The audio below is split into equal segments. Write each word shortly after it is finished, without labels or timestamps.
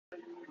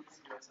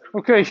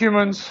Okay,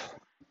 humans,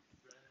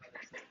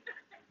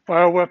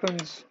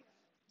 bioweapons.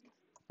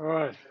 All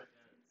right.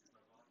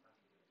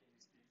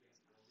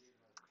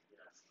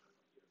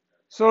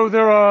 So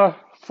there are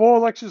 4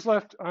 lectures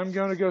left. I'm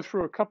going to go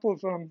through a couple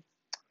of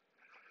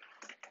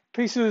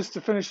pieces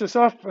to finish this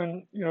up,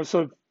 and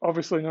so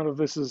obviously none of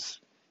this is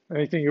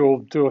anything you'll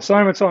do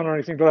assignments on or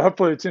anything, but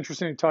hopefully it's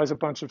interesting. It ties a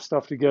bunch of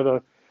stuff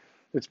together.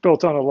 It's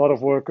built on a lot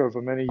of work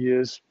over many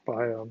years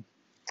by,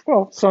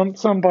 well, some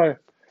by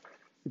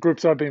the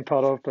groups I've been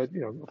part of, but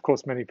of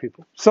course, many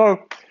people. So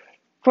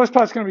first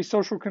part's going to be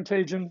social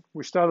contagion.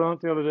 We started on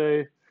it the other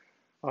day.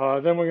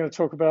 Then we're going to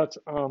talk about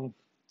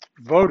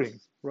voting,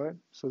 right?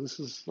 So this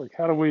is like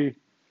how do we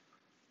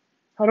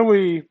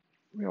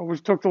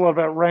we've talked a lot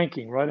about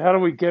ranking, right? How do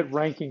we get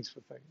rankings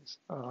for things?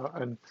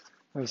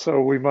 And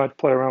so we might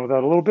play around with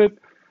that a little bit.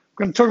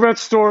 We're going to talk about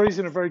stories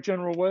in a very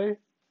general way.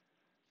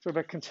 Talk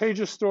about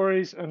contagious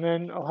stories, and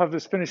then I'll have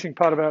this finishing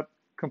part about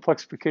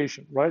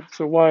complexification, right?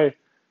 So why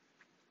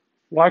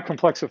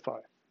complexify?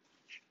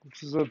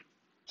 Which is a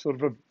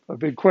sort of a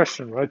big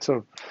question, right?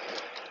 So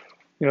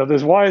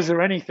there's why is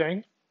there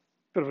anything?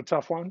 Bit of a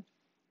tough one.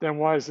 Then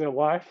why is there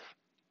life,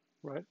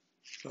 right?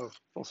 So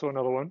also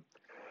another one.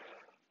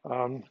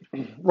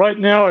 Right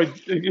now,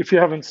 if you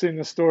haven't seen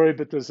the story,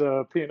 but there's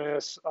a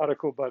PNAS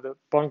article by the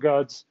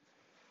Bongards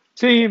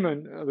team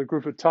and the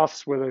group at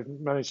Tufts where they've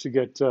managed to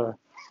get their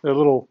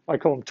little, I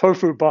call them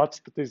tofu bots,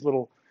 but these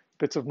little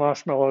bits of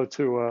marshmallow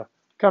to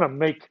kind of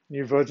make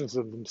new versions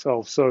of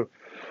themselves. So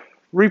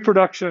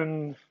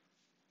reproduction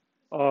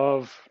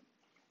of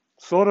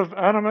sort of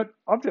animate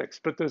objects,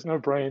 but there's no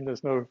brain,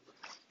 there's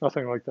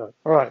nothing like that.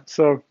 All right,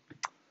 so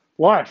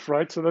life,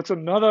 right? So that's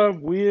another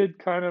weird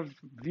kind of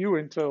view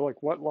into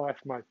like what life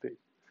might be.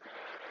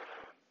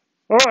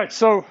 All right,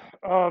 so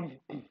I'm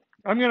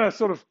going to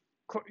sort of,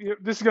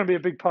 this is going to be a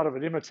big part of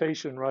it.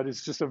 Imitation, right?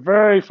 It's just a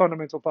very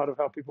fundamental part of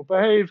how people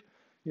behave.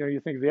 You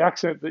think of the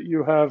accent that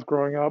you have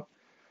growing up.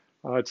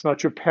 It's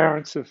not your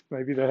parents if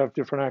maybe they have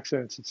different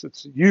accents.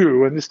 It's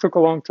you. And this took a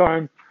long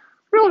time,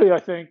 really, I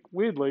think,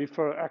 weirdly,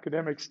 for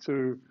academics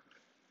to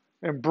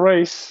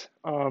embrace.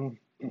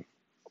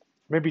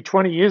 Maybe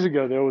 20 years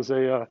ago, there was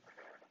a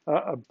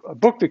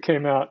book that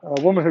came out.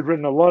 A woman had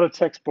written a lot of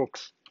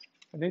textbooks.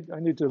 I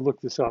need to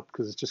look this up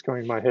because it's just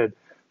coming in my head.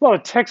 A lot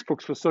of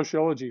textbooks for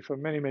sociology for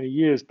many, many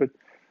years, but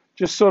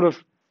just sort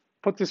of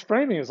put this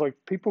framing as like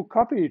people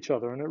copy each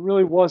other. And it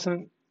really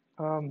wasn't,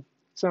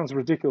 sounds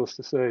ridiculous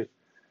to say.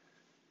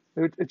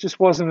 It just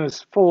wasn't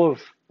as full of,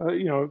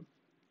 in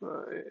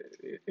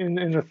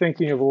the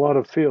thinking of a lot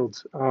of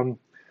fields.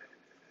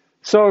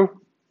 So,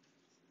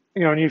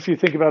 and if you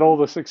think about all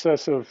the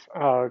success of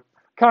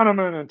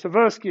Kahneman and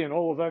Tversky and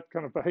all of that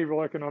kind of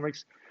behavioral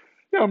economics,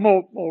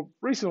 more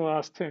recently, the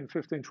last 10,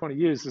 15, 20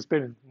 years, there's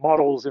been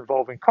models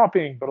involving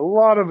copying, but a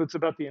lot of it's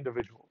about the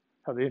individual,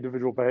 how the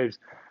individual behaves,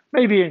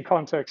 maybe in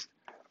context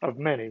of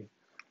many.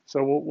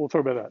 So we'll talk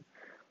about that.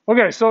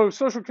 Okay, so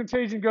social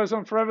contagion goes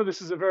on forever.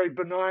 This is a very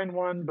benign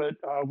one, but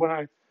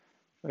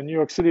in New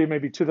York City,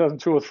 maybe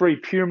 2002 or 3,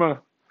 Puma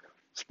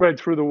spread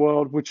through the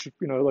world, which,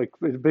 like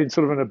it had been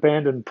sort of an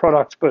abandoned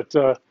product, but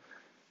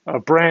a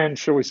brand,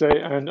 shall we say.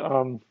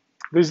 And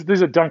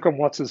these are Duncan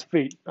Watts's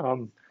feet.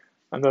 And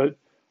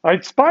I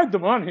spied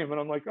them on him,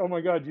 and I'm like, oh my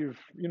God,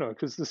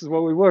 because this is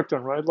what we worked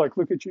on, right? Like,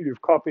 look at you,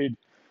 you've copied.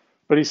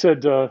 But he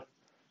said a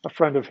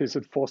friend of his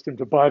had forced him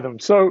to buy them.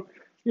 So,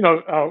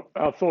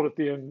 our thought at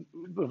the end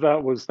of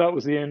that was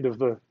the end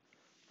of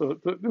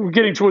we're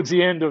getting towards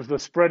the end of the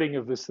spreading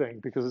of this thing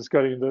because it's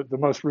getting the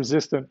most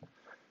resistant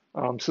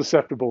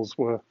susceptibles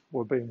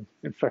were being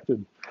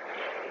infected.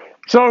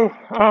 So,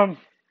 all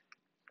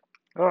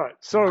right.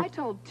 So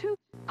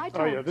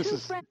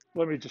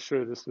let me just show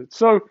you this.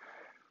 So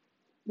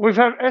we've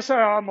had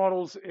SIR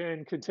models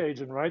in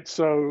contagion, right?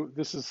 So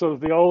this is sort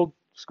of the old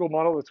school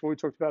model. That's what we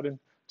talked about in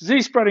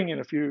disease spreading.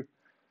 And if you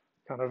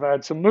kind of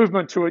add some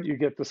movement to it, you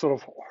get the sort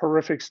of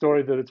horrific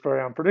story that it's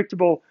very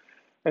unpredictable.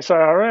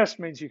 SIRS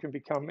means you can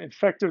become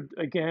infected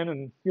again.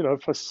 And,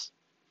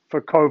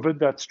 for COVID,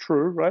 that's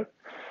true, right?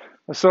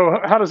 So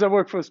how does that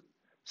work for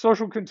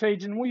social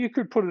contagion? Well, you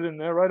could put it in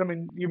there, right? I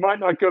mean, you might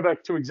not go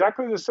back to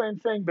exactly the same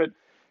thing, but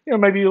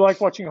maybe you like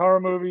watching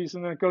horror movies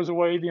and then it goes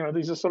away.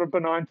 These are sort of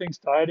benign things.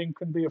 Dieting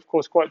can be, of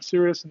course, quite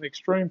serious in the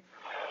extreme.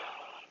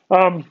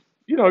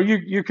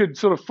 You could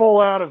sort of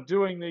fall out of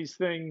doing these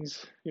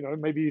things.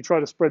 Maybe you try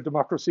to spread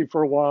democracy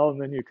for a while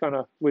and then you kind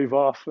of leave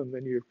off and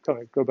then you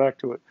kind of go back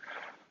to it.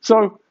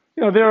 So,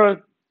 you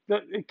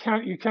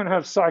can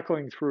have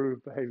cycling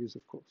through behaviors,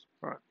 of course.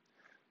 All right.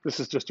 This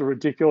is just a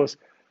ridiculous.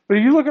 But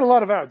if you look at a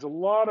lot of ads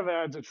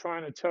are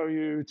trying to tell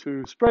you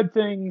to spread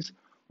things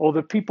or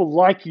that people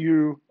like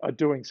you are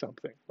doing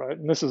something, right?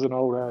 And this is an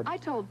old ad. I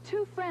told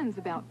 2 friends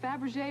about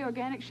Fabergé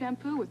organic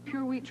shampoo with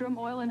pure wheat germ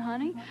oil and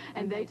honey,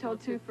 and they told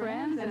 2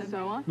 friends, and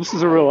so on. This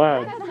is a real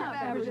ad. That's not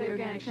Fabergé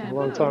organic shampoo. A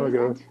long time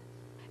ago.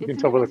 You can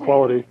It's tell by the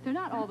quality. They're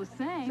not all the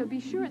same, so be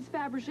sure it's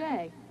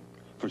Fabergé.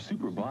 For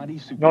super body,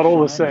 super Not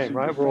all the shine, same, super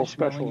right? We're all fresh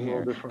special, smelling we're all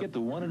hair, different. get the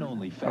one and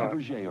only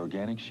Fabergé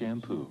organic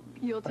shampoo.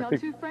 You'll tell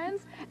two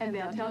friends, and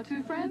they'll tell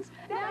two friends.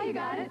 Now you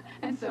got it.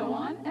 And so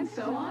on, and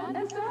so on,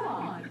 and so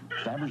on.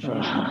 Fabergé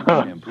organic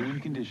shampoo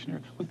and conditioner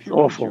with pure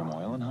wheat awful. germ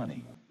oil and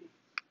honey.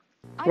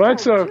 Right,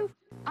 so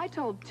I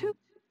told two.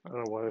 I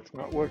don't know why it's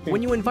not working.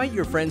 When you invite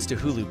your friends to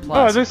Hulu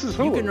Plus, this is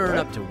Hulu, you can earn right?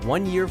 up to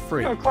 1 year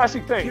free.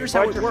 Classic thing. Here's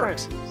how Invite it your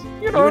works. friends.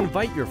 You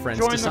invite your friends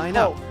join to the sign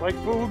cult. up. Like,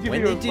 we'll give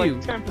When you they do,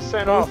 like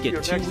 10% both off get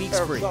your 2 next weeks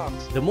pair of free.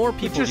 socks. The more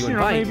people just, you you know,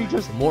 invite, maybe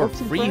just the more put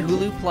some free friends.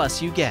 Hulu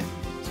Plus you get.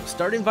 So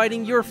start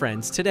inviting your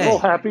friends today. They're all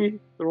happy.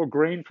 They're all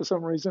green for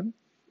some reason,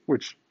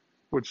 which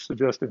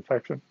suggests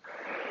infection.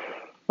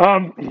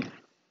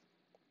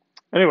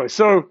 Anyway,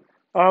 so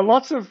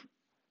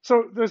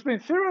so there's been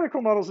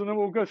theoretical models, and then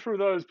we'll go through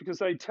those because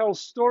they tell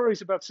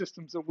stories about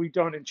systems that we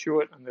don't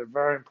intuit, and they're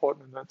very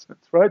important in that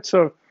sense, right?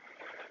 So,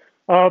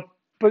 but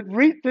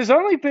there's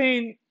only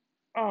been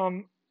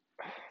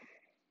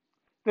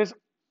there's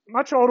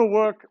much older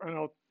work, and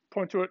I'll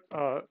point to it.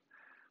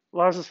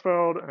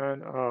 Lazarsfeld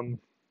and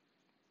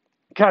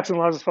Katz and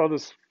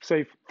Lazarsfeld,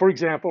 say, for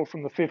example,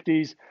 from the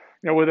 50s,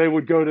 where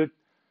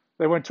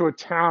they went to a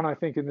town, I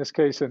think in this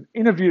case, and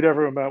interviewed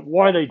everyone about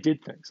why they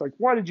did things. Like,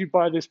 why did you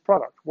buy this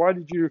product? Why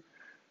did you?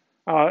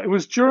 It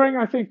was during,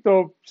 I think,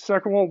 the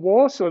Second World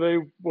War, so they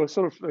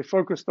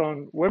focused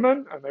on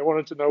women, and they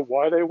wanted to know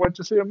why they went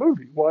to see a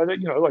movie, why they,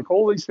 like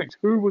all these things.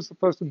 Who was the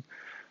person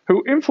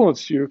who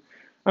influenced you?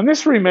 And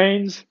this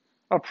remains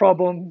a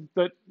problem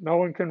that no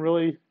one can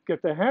really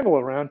get their handle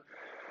around.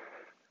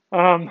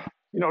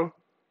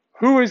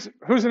 Who's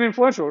an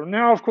influential?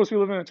 Now, of course, we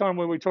live in a time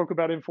where we talk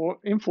about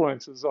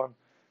influencers on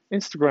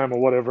Instagram or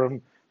whatever,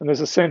 and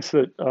there's a sense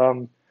that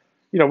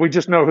we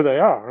just know who they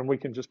are and we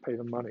can just pay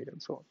them money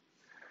and so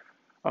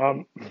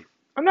on.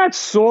 And that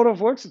sort of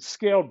works. It's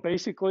scaled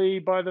basically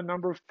by the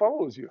number of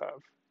followers you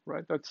have,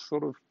 right? That's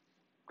sort of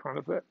kind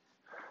of it.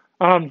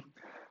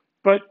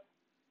 But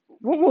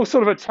we'll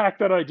sort of attack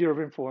that idea of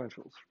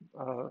influentials.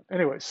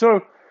 Anyway, so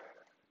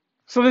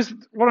this,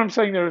 what I'm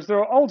saying there is there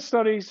are old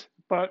studies,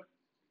 but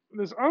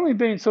there's only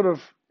been sort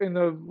of in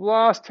the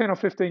last 10 or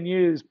 15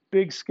 years,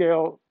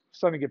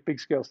 starting to get big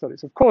scale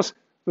studies. Of course,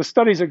 the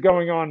studies are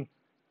going on,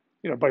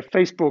 by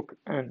Facebook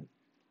and,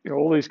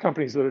 all these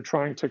companies that are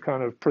trying to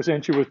kind of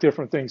present you with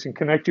different things and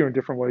connect you in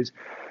different ways,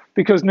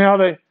 because now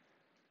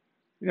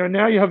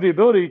now you have the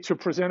ability to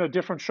present a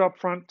different shop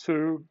front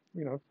to,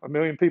 1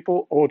 million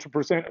people, or to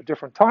present a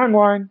different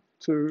timeline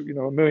to,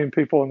 1 million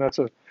people. And that's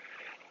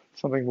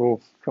something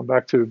we'll come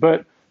back to.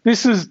 But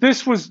this is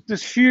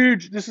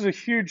a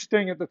huge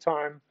thing at the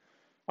time.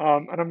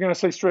 And I'm going to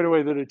say straight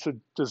away that it's a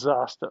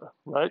disaster,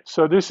 right?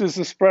 So this is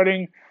the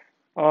spreading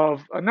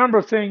of a number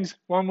of things.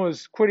 One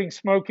was quitting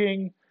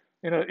smoking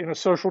in a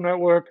social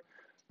network.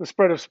 The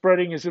spread of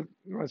spreading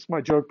that's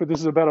my joke, but this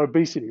is about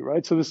obesity,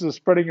 right? So this is a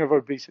spreading of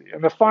obesity.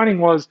 And the finding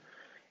was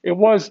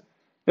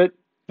that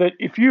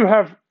if you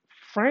have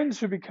friends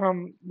who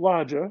become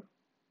larger,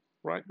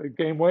 right, they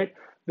gain weight,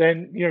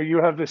 then you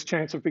have this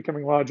chance of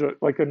becoming larger,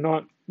 like a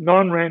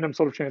non-random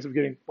sort of chance of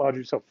getting larger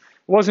yourself.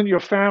 It wasn't your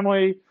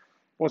family, it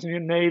wasn't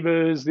your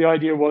neighbors. The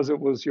idea was it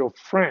was your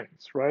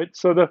friends, right?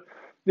 So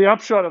the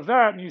upshot of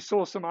that, and you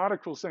saw some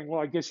articles saying,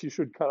 well, I guess you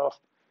should cut off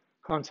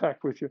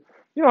contact with you.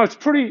 It's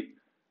pretty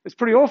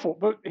awful.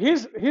 But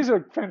here's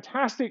a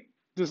fantastic,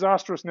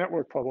 disastrous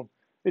network problem.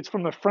 It's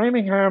from the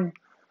Framingham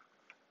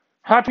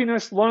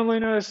Happiness,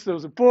 Loneliness. There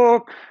was a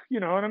book,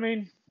 what I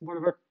mean?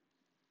 Whatever.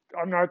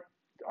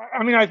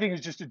 I think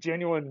it's just a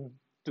genuine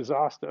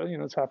disaster.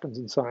 It happens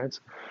in science.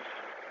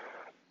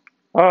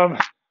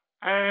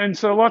 And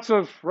so lots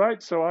of,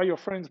 right? So are your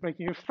friends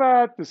making you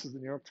fat? This is the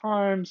New York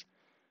Times.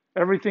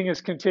 Everything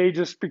is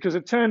contagious, because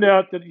it turned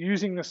out that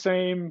using the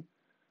same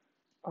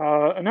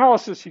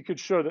analysis, you could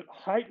show that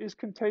height is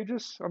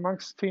contagious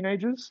amongst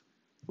teenagers,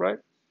 right?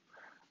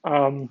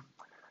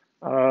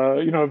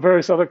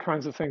 Various other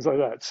kinds of things like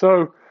that.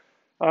 So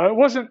it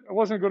wasn't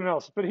a good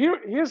analysis. But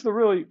here's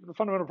the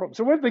fundamental problem.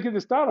 So where did they get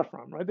this data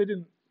from, right? They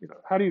didn't,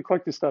 how do you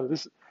collect this data?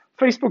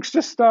 Facebook's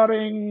just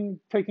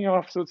taking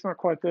off, so it's not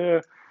quite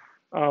there.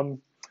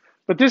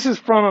 But this is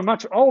from a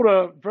much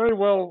older, very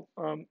well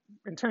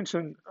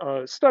intentioned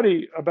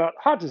study about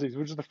heart disease,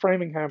 which is the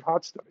Framingham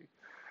Heart Study.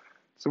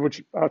 So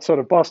which outside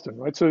of Boston,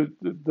 right? So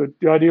the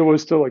idea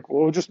was to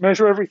we'll just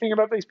measure everything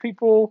about these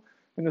people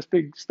in this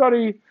big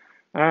study,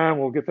 and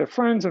we'll get their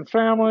friends and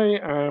family,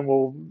 and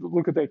we'll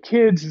look at their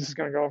kids. This is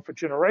going to go on for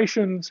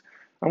generations,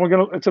 and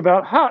it's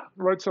about heart,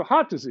 right? So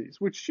heart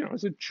disease, which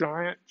is a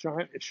giant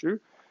issue.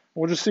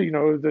 We'll just see,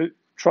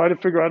 try to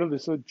figure out if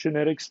this is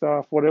genetic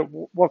stuff.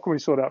 What can we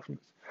sort out from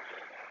this?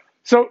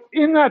 So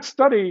in that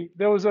study,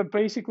 there was a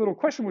basic little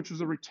question, which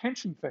was a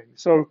retention thing.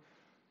 So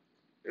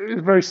it's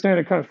a very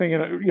standard kind of thing.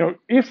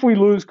 If we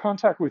lose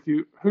contact with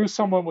you, who's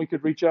someone we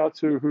could reach out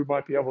to who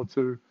might be able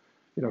to,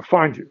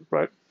 find you,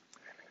 right?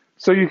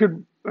 So you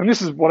could, and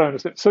this is what I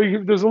understand. So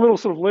there's a little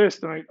sort of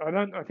list, and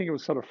I think it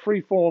was sort of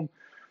free form,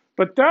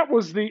 but that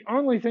was the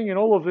only thing in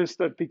all of this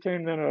that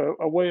became then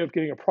a way of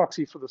getting a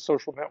proxy for the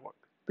social network,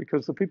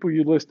 because the people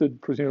you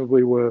listed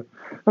presumably were,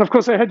 and of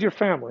course they had your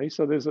family,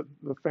 so there's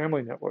the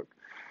family network.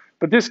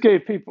 But this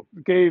gave people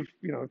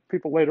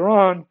later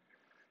on,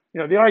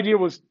 the idea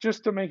was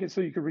just to make it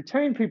so you could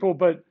retain people,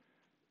 but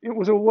it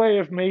was a way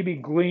of maybe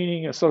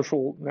gleaning a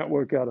social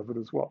network out of it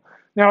as well.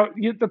 Now,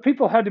 the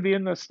people had to be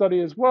in the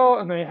study as well,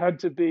 and they had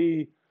to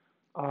be,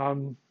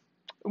 you're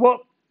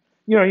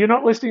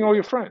not listing all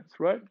your friends,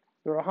 right?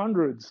 There are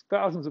hundreds,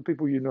 thousands of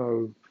people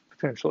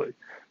potentially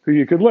who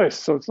you could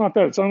list. So it's not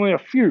that, it's only a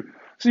few.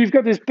 So you've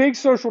got this big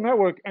social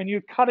network, and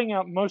you're cutting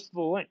out most of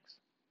the links,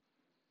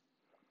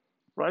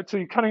 right? So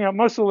you're cutting out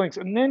most of the links,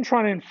 and then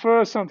trying to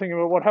infer something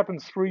about what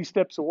happens 3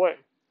 steps away.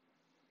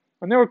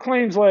 And there were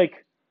claims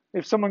like,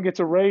 if someone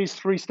gets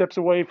erased 3 steps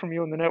away from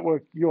you in the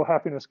network, your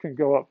happiness can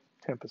go up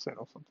 10%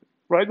 or something,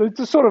 right?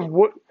 It's sort of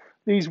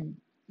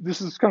this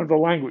is kind of the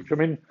language. I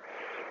mean,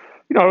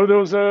 there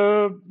was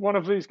one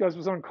of these guys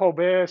was on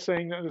Colbert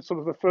saying that it's sort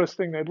of the first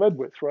thing they led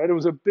with, right? It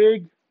was a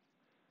big,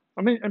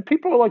 and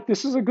people are like,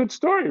 this is a good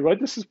story, right?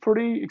 This is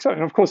pretty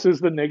exciting. And of course,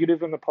 there's the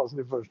negative and the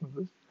positive version of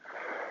this.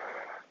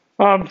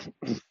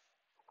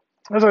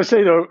 As I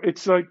say, though,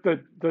 it's like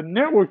the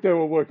network they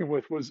were working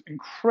with was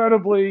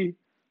incredibly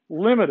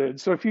limited.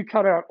 So if you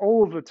cut out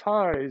all of the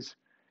ties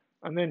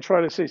and then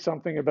try to say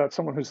something about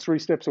someone who's 3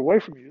 steps away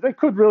from you, they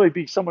could really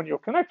be someone you're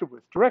connected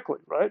with directly,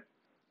 right?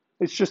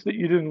 It's just that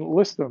you didn't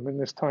list them in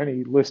this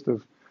tiny list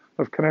of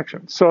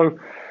connections. So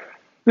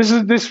this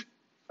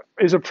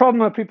is a problem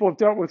that people have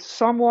dealt with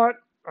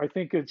somewhat. I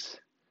think it's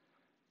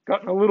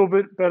gotten a little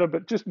bit better,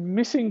 but just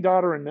missing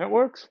data in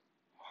networks,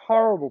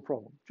 horrible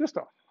problem. Just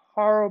a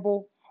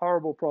horrible,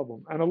 horrible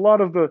problem. And a lot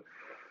of the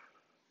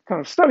kind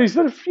of studies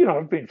that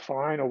have been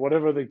fine or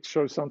whatever, they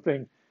show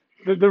something.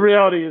 The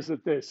reality is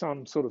that there's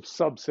some sort of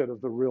subset of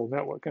the real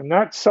network, and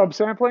that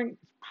subsampling is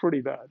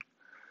pretty bad.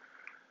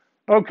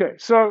 Okay,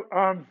 so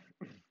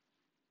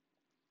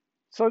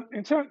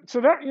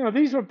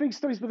these were big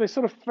studies, but they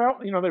sort of felt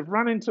they've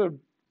run into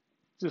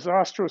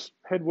disastrous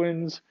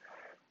headwinds.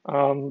 They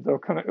were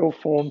kind of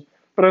ill-formed.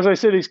 But as I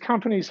said, these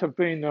companies have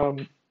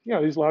been,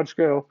 these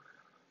large-scale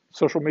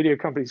social media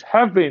companies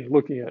have been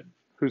looking at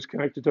who's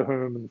connected to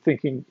whom and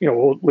thinking,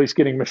 or at least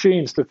getting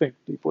machines to think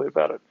deeply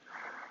about it.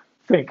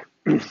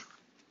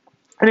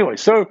 Anyway,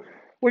 so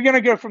we're going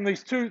to go from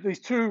these two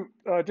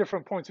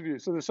different points of view.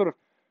 So there's sort of,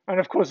 and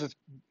of course, there's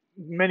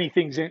many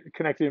things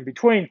connected in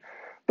between,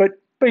 but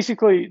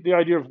basically the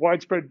idea of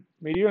widespread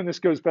media, and this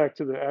goes back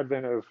to the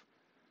advent of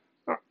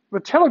the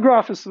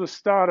telegraph is the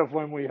start of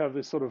when we have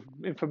this sort of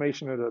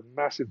information at a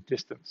massive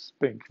distance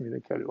being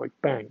communicated, like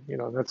bang,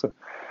 and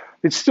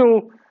it's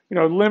still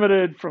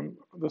limited from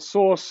the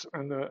source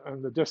and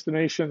the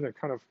destination. They're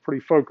kind of pretty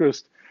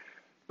focused.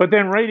 But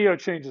then radio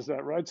changes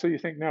that, right? So you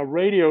think now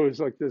radio is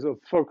like there's a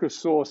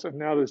focused source, and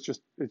now it's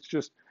just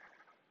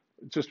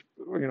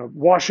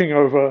washing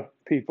over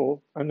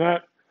people, and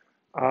that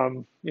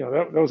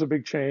that was a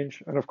big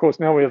change. And of course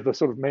now we have the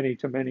sort of many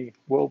to many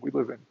world we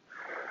live in.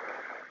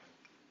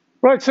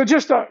 Right, so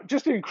just an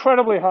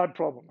incredibly hard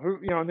problem.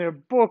 And there are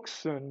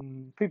books,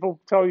 and people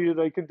tell you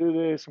they can do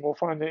this, and we'll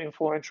find the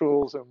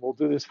influentials, and we'll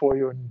do this for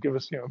you, and give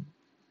us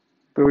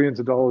billions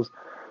of dollars.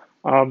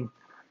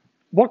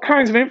 What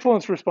kinds of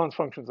influence response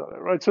functions are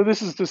there, right? So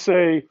this is to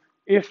say,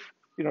 if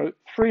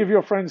 3 of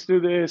your friends do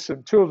this,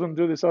 and 2 of them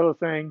do this other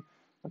thing,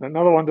 and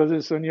another one does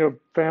this, and your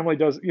family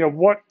does,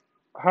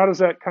 how does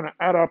that kind of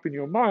add up in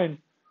your mind?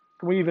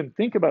 Can we even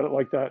think about it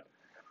like that?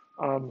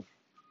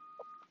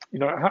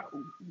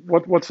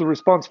 What's the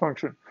response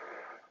function?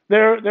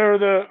 There are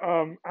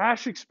the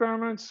Ash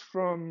experiments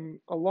from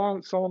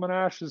Solomon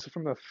Ash. This is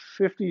from the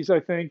 50s, I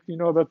think. You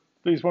know about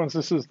these ones.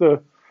 This is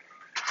the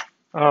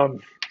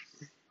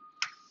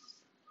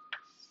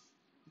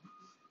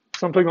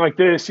something like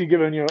this. You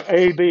give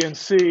A, B, and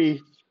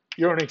C.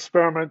 You're an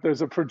experiment.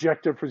 There's a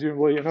projector,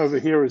 presumably, and over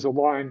here is a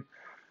line.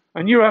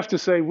 And you have to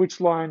say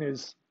which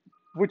is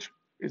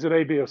it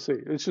A, B, or C?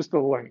 It's just the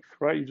length,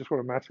 right? You just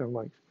want to match the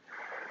length.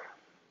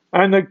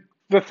 And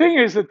the thing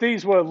is that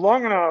these were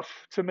long enough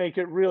to make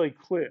it really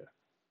clear,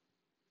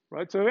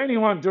 right? So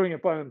anyone doing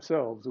it by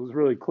themselves, it was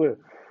really clear.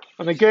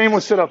 And the game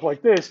was set up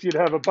like this. You'd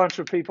have a bunch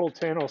of people,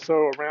 10 or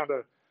so, around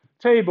a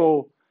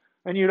table,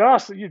 and you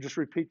just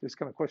repeat this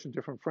kind of question,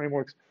 different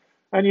frameworks,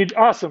 and you'd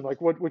ask them,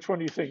 like, which one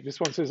do you think? This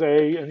one says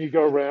A, and you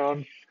go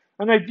around,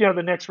 and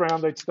the next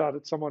round they'd start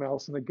at someone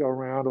else, and they'd go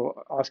around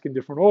or ask in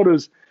different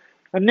orders.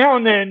 And now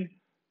and then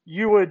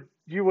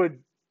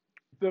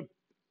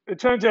it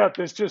turns out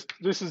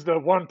this is the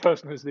one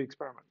person who's the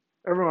experiment.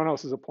 Everyone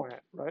else is a plant,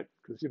 right?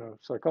 Because,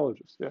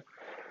 psychologists, yeah.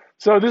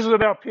 So this is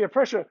about peer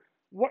pressure.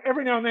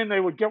 Every now and then they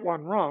would get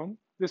one wrong.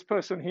 This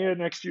person here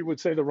next to you would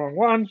say the wrong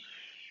one.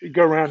 You'd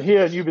go around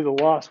here and you'd be the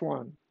last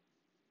one.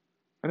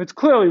 And it's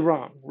clearly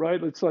wrong,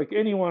 right? It's like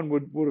anyone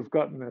would have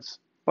gotten this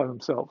by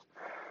themselves.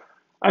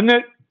 And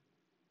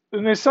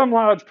there's some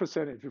large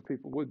percentage of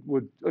people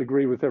would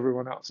agree with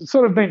everyone else. It's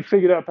sort of been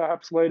figured out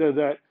perhaps later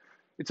that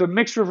it's a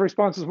mixture of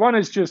responses. One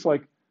is just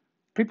like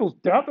people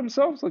doubt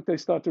themselves, like they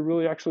start to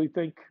really actually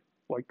think,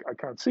 like, I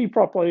can't see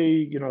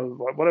properly,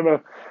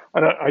 whatever.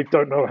 I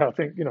don't know how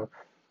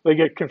they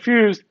get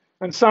confused,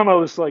 and some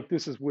are just like,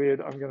 this is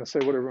weird, I'm going to say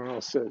what everyone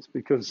else says,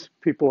 because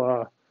people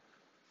are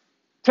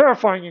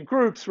terrifying in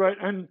groups, right?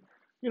 And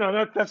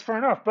that's fair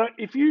enough. But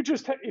if you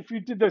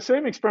did the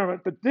same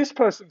experiment, but this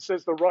person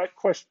says the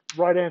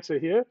right answer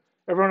here,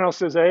 everyone else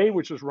says A,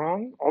 which is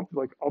wrong,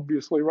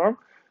 obviously wrong.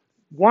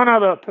 One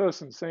other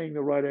person saying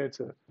the right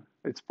answer,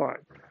 it's fine.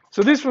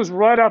 So this was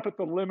right up at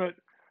the limit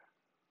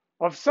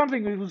of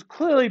something that was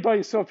clearly by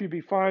yourself you'd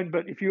be fine,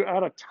 but if you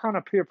add a ton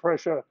of peer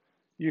pressure,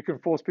 you can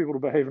force people to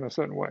behave in a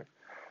certain way.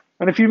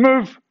 And if you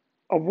move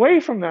away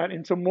from that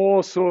into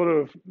more sort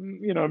of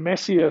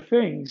messier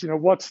things,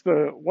 what's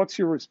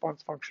your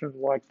response function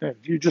like then?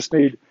 You just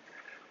need,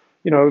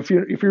 if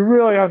you're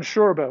really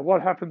unsure about it,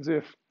 what happens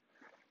if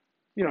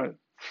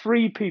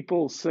 3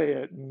 people say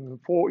it, and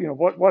 4,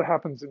 what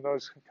happens in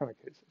those kind of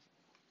cases?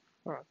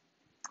 All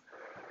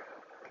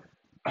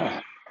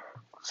right.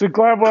 So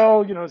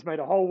Gladwell, has made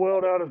a whole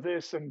world out of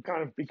this and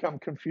kind of become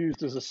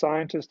confused as a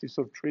scientist. He's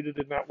sort of treated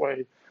in that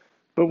way,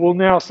 but we'll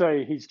now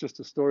say he's just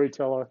a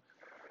storyteller.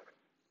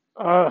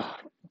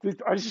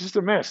 It's just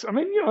a mess. I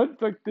mean,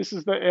 this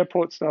is the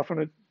airport stuff,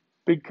 and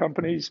big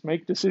companies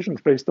make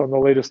decisions based on the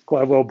latest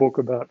Gladwell book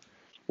about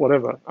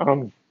whatever.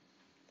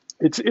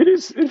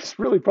 It's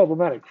really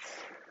problematic.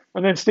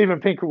 And then Steven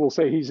Pinker will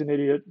say he's an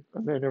idiot,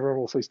 and then everyone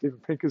will say Steven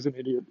Pinker's an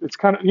idiot. It's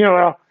kind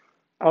of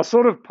our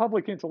sort of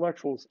public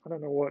intellectuals. I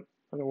don't know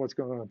what's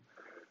going on.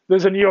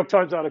 There's a New York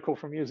Times article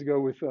from years ago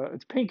with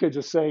it's Pinker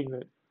just saying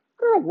that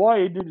I don't know why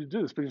he needed to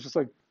do this, but he's just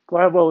like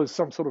Gladwell is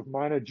some sort of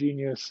minor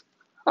genius.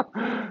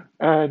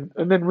 and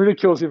then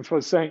ridicules him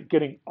for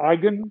getting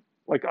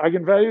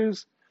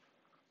eigenvalues.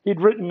 He'd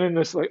written in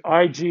this like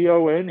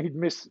IGON. He'd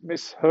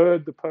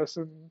misheard the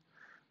person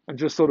and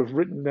just sort of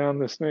written down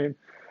this name.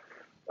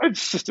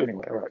 It's just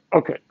anyway, right?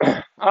 Okay.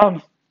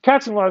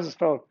 Katz and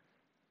Lazarsfeld.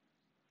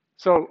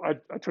 So I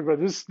talk about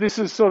this. This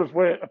is sort of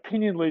where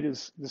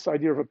this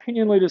idea of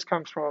opinion leaders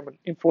comes from and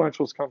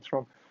influentials comes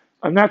from.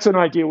 And that's an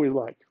idea we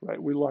like,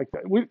 right? We like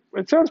that.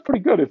 It sounds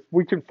pretty good if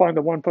we can find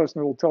the one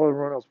person who will tell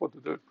everyone else what to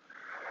do.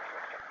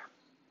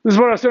 This is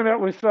what I was talking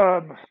about with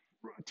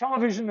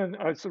television and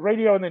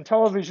radio and then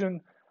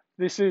television.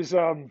 This is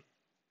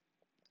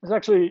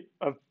actually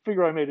a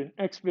figure I made in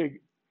XFIG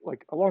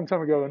like a long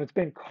time ago, and it's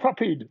been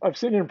copied. I've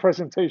seen it in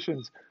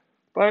presentations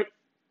by a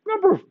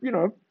number of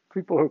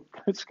people who.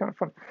 It's kind of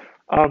fun.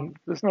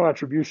 There's no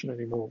attribution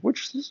anymore,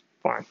 which is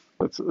fine.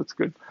 That's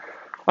good.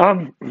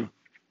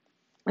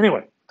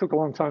 Anyway, it took a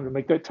long time to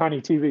make that tiny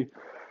TV.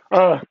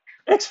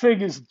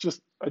 XFIG is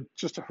just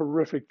a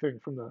horrific thing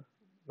from the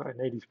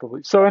 1980s,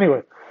 probably. So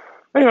anyway,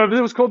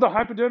 it was called the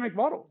hypodermic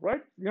model,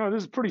 right?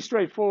 This is a pretty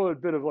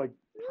straightforward bit of like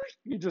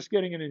you're just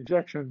getting an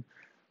injection,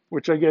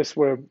 which I guess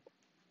where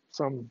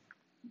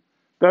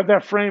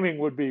that framing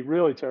would be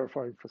really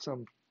terrifying for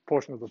some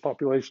portion of the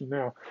population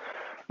now.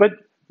 But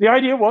the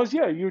idea was,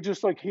 you're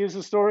just like, here's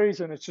the stories,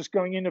 and it's just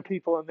going into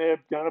people, and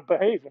they're going to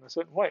behave in a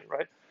certain way,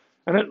 right?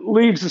 And it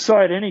leaves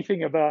aside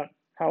anything about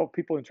how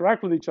people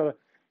interact with each other.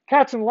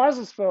 Katz and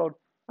Lazarsfeld.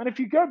 And if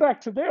you go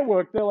back to their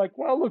work, they're like,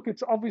 well, look,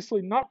 it's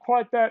obviously not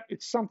quite that.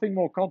 It's something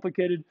more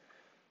complicated.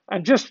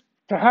 And just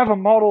to have a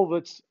model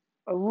that's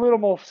a little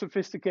more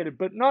sophisticated,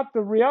 but not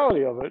the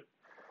reality of it,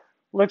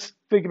 let's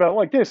think about it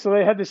like this. So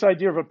they had this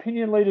idea of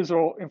opinion leaders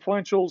or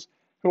influentials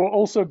who are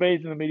also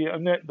bathed in the media,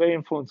 and they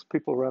influence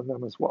people around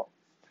them as well.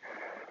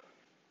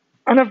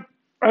 And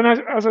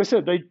as I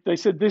said, they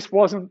said this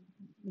wasn't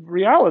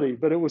reality,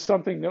 but it was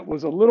something that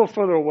was a little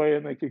further away,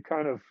 and they could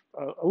kind of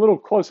a little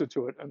closer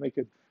to it, and they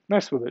could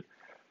mess with it.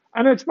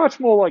 And it's much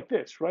more like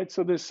this, right?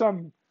 So there's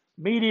some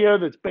media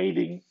that's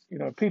bathing,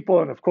 people,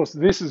 and of course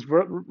this is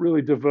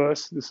really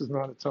diverse. This is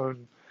not its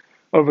own.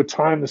 Over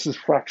time, this is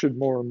fractured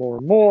more and more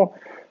and more,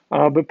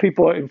 but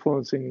people are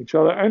influencing each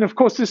other. And of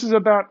course, this is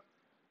about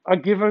a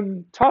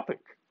given topic,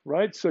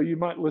 right? So you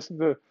might listen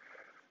to,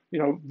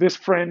 this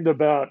friend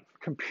about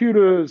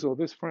computers, or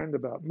this friend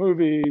about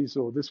movies,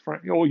 or this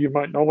friend, or you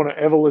might not want to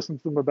ever listen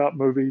to them about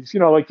movies.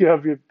 Like you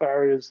have your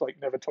barriers, like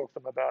never talk to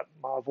them about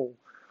Marvel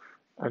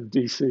and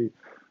DC.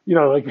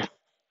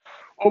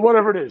 Or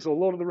whatever it is, or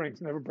Lord of the Rings,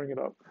 never bring it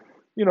up.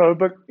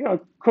 But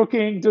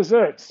cooking,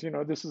 desserts,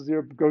 this is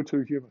your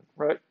go-to human,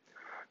 right?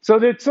 So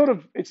it's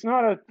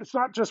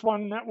not just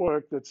one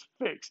network that's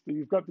fixed.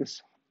 You've got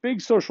this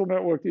big social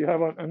network that you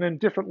have on, and then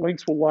different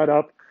links will light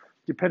up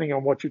depending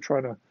on what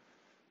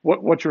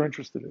what you're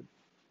interested in.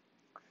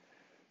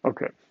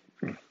 Okay.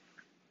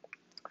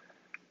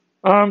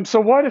 So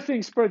why do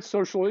things spread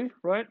socially,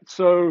 right?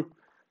 So,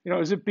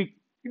 is it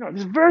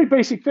this very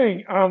basic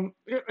thing.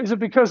 Is it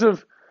because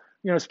of,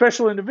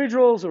 special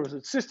individuals, or is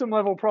it system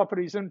level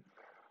properties? And,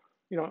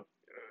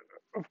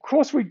 of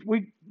course,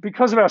 we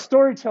because of our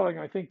storytelling,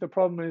 I think the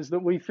problem is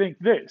that we think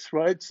this,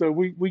 right? So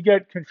we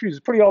get confused.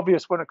 It's pretty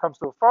obvious when it comes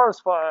to a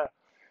forest fire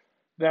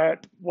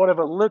that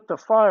whatever lit the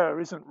fire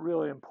isn't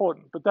really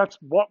important. But that's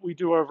what we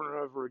do over and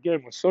over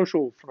again with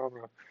social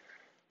phenomena.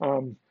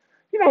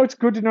 It's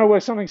good to know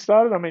where something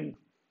started. I mean,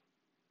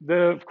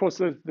 of course,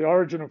 the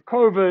origin of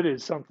COVID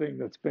is something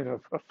that's been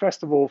a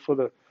festival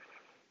for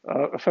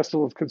a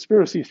festival of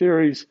conspiracy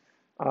theories.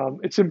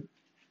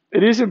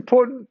 it is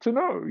important to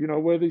know,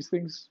 where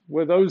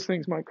those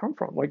things might come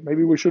from. Like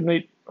maybe we shouldn't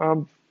eat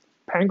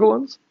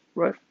pangolins,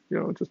 right?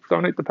 Just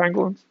don't eat the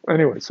pangolins.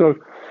 Anyway, so,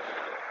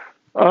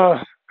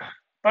 but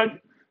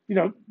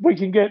we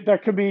can get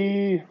that could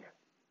be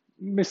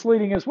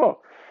misleading as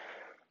well.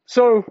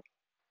 So,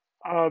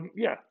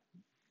 yeah,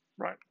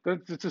 right.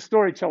 It's a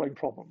storytelling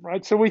problem,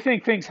 right? So we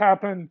think things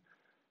happen.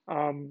 We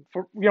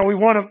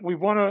want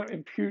to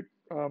impute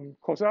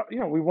causality.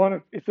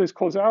 If there's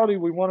causality,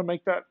 we want to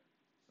make that.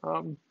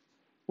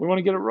 We want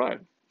to get it right.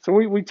 So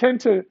we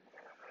tend to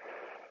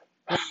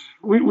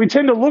we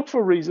tend to look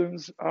for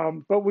reasons,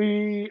 but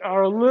we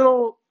are a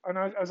little, and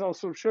as I'll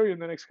sort of show you in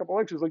the next couple of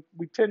lectures, like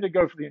we tend to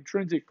go for the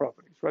intrinsic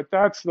properties, right?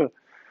 That's the,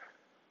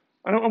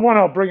 and one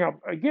I'll bring up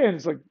again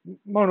is like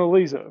Mona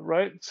Lisa,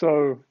 right?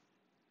 So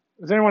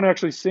has anyone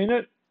actually seen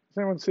it? Has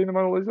anyone seen the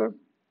Mona Lisa?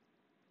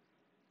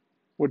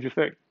 What'd you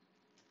think?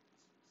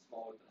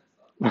 Smaller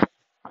than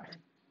I thought.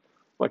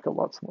 Like a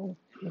lot smaller.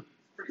 Yeah.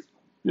 Pretty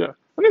small. Yeah,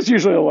 and there's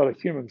usually a lot of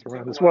humans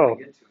around as well.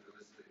 It was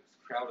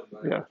crowded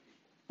by Yeah,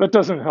 that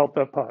doesn't help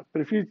that part.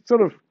 But if you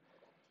sort of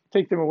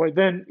take them away,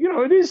 then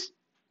it's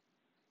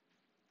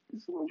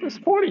a little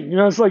disappointing.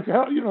 It's like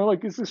how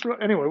like is this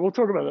anyway? We'll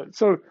talk about that.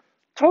 So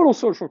total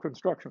social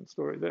construction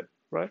story there,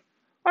 right?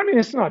 I mean,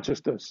 it's not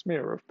just a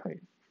smear of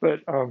paint, but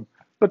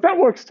that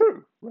works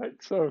too, right?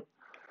 So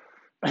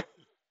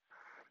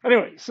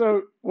anyway,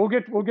 so we'll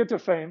get to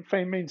fame.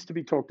 Fame means to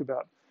be talked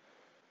about.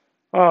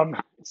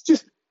 It's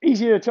just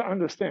easier to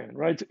understand,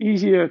 right? It's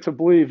easier to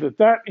believe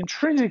that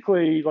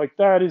intrinsically, like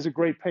that is a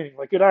great painting.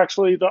 Like it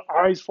actually, the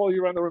eyes follow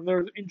you around the room.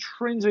 There's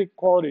intrinsic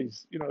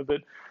qualities,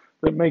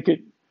 that make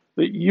it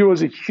that you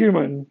as a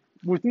human,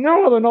 with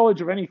no other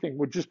knowledge of anything,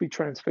 would just be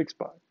transfixed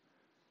by.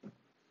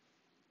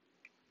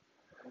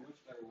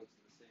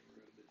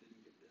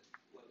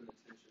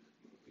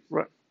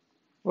 Right.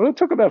 Well, it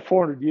took about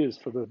 400 years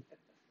for the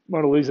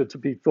Mona Lisa to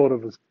be thought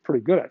of as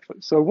pretty good,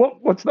 actually. So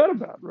what's that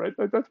about, right?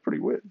 That's pretty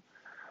weird.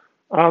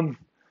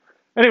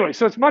 Anyway,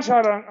 so it's much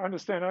harder to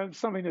understand. It's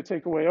something to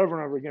take away over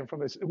and over again from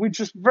this. It's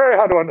just very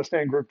hard to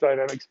understand group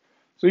dynamics.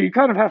 So you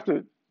kind of have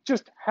to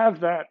just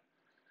have that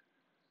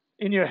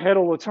in your head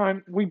all the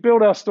time. We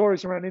build our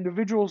stories around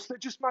individuals. They're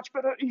just much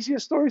better, easier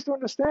stories to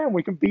understand.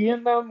 We can be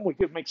in them. We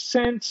can make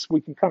sense.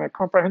 We can kind of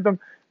comprehend them.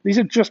 These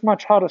are just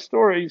much harder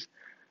stories.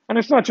 And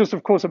it's not just,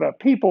 of course, about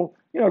people.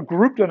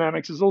 Group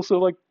dynamics is also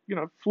like,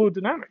 fluid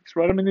dynamics,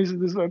 right? I mean,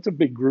 that's a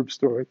big group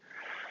story.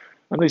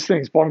 And these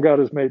things Bongard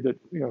has made that,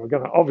 are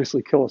going to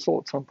obviously kill us all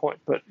at some point,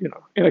 but,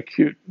 in a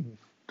cute and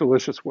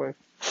delicious way.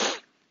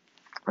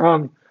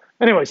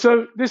 Anyway,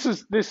 so this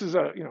is a,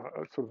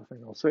 a sort of thing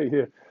I'll say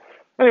here.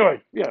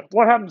 Anyway, yeah,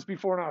 what happens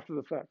before and after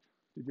the fact?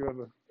 Did you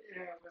ever?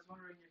 Yeah, I was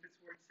wondering if it's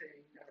worth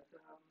saying that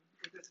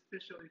it's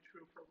especially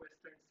true for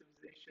Western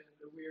civilization,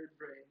 the weird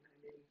brain. I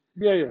mean,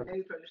 Yeah. in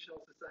many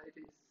traditional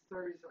societies,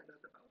 stories are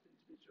not about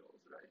individuals,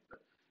 right?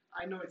 But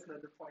I know it's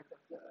not the point of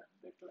the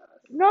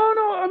class. No,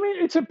 I mean,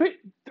 it's a bit,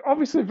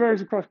 obviously it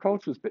varies across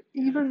cultures, but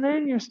even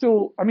then you're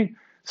still, I mean,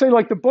 say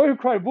like The Boy Who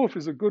Cried Wolf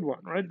is a good one,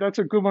 right? That's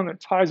a good one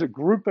that ties a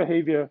group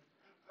behavior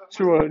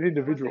to an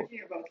individual. I was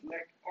thinking about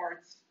like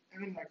arts. I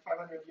mean, like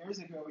 500 years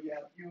ago,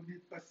 yeah, you'll be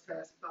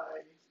possessed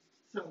by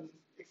some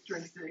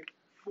extrinsic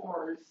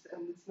force,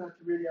 and it's not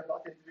really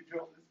about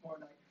individuals. It's more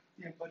like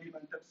the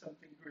embodiment of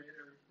something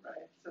greater,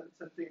 right? So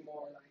something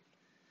more like.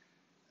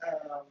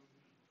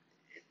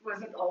 It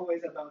wasn't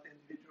always about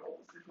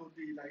individuals. It will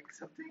be like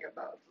something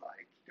about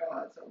like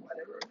gods or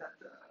whatever.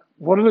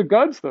 What are the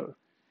gods though?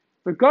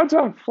 The gods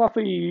aren't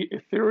fluffy,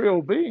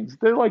 ethereal beings.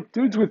 They're like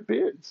dudes with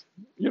beards.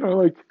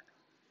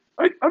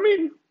 I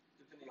mean.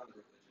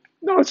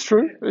 No, it's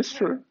true. It's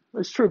true.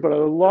 It's true. But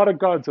a lot of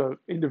gods are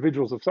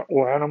individuals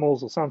or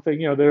animals or something.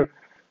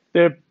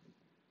 They're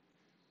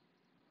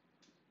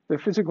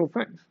physical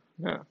things.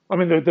 Yeah. I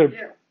mean,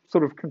 they're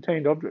sort of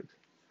contained objects.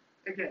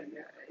 Again,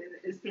 yeah,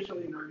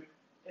 especially in our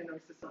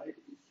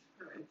societies,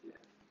 right?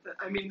 Yeah.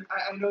 I mean,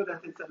 I know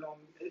that it's a long.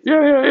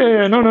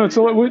 Yeah. No.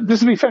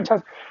 This would be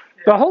fantastic.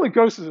 Yeah. The Holy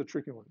Ghost is a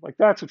tricky one. Like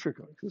that's a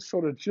tricky one. It's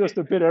sort of just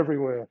a bit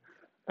everywhere,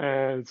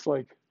 and it's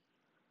like.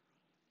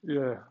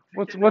 Yeah.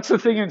 What's the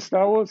thing in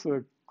Star Wars?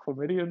 The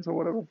chlamydians or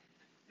whatever?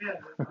 Yeah,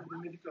 the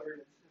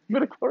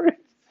midichlorians.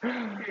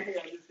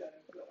 Midichlorians?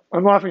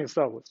 I'm laughing at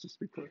Star Wars, just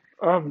to be clear.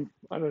 I don't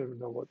even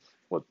know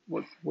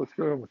what's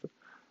going on with it.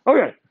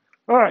 Okay.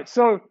 All right.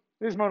 So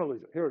there's Mona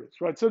Lisa. Here it is.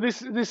 Right. So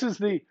this is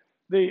the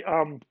you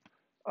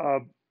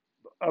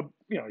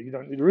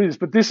don't need to read this,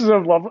 but this is a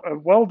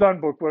well done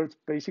book where it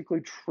basically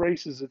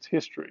traces its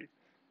history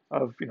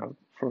of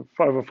for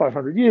over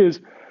 500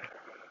 years,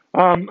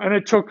 and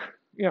it took.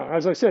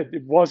 As I said,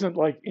 it wasn't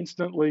like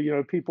instantly,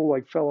 people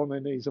like fell on their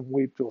knees and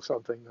wept or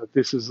something. That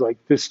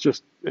this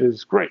just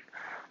is great.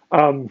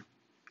 So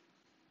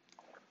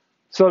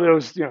there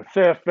was,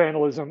 theft,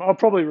 vandalism. I'll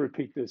probably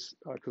repeat this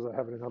because I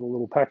have it in other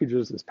little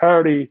packages. There's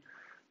parody.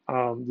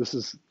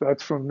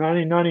 That's from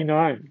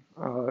 1999.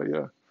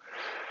 Yeah.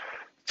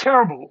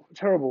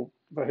 Terrible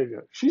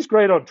behavior. She's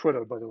great on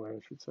Twitter, by the way, I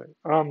should say.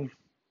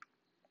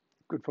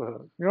 good for her.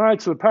 All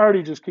right, so the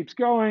parody just keeps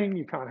going.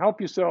 You can't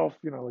help yourself.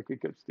 Like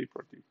it gets deeper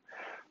and deeper.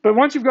 But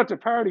once you've got to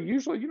parody,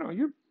 usually,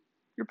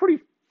 you're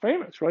pretty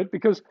famous, right?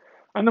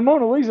 And the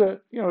Mona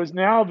Lisa, is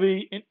now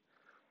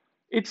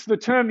it's the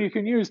term you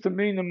can use to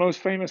mean the most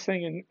famous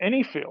thing in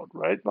any field,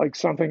 right? Like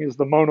something is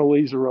the Mona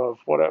Lisa of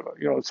whatever,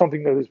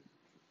 something that is,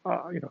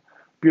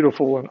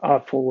 beautiful and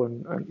artful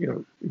and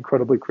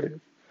incredibly creative.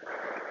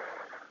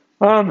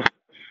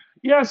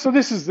 Yeah, so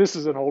this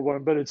is an old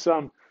one, but it's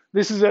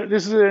this is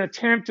an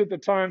attempt at the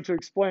time to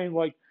explain,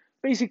 like,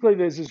 basically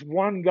there's this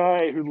one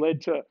guy who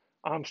led to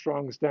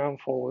Armstrong's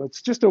downfall.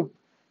 It's just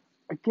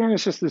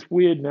it's just this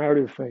weird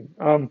narrative thing.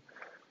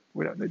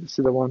 We don't need to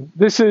see the one.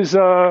 This is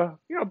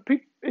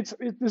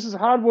this is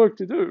hard work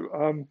to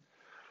do.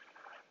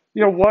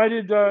 Why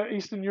did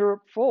Eastern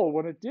Europe fall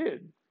when it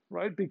did?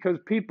 Right, because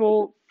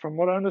people, from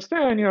what I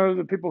understand,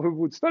 the people who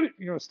would study,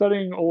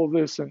 studying all of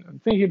this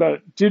and thinking about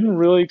it, didn't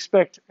really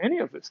expect any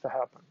of this to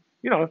happen.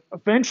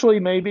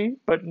 Eventually maybe,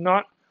 but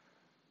not.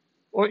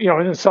 Or,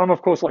 and then some,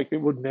 of course, like it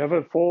would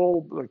never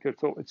fall. Like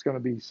it's going to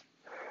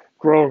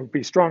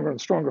be stronger and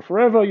stronger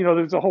forever.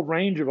 There's a whole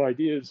range of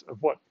ideas of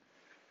what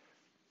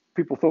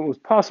people thought was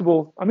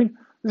possible. I mean,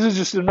 this is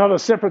just another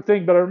separate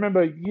thing. But I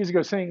remember years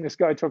ago seeing this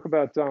guy talk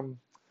about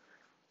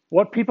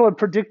what people had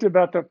predicted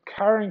about the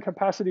carrying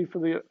capacity for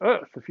the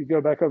Earth if you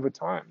go back over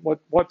time.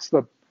 What's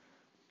the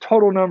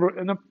total number?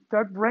 And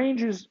that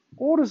range is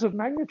orders of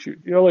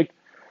magnitude. Like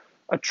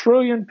 1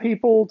 trillion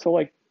people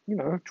to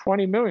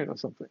 20 million or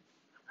something.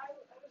 I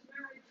was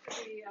married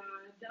to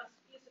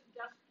the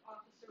desk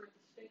officer at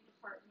the State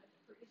Department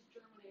for East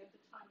Germany at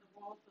the time the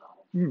wall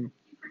fell. He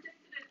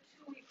predicted it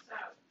 2 weeks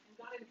out and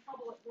got in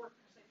trouble at work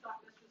because they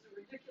thought this was a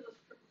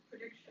ridiculous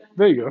prediction.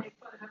 There you go. They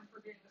put him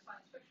for being a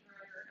science fiction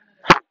writer, and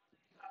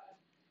then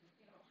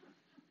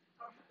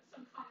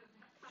some kind of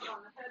pat on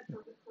the head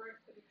for the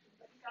correct prediction.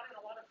 But he got in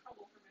a lot of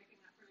trouble for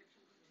making that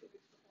prediction 2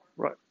 weeks before.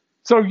 Right.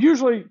 So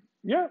usually,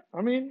 yeah,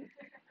 I mean,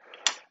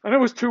 and it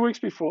was 2 weeks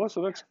before,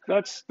 so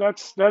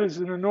that is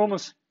an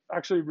enormous,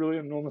 actually really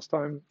enormous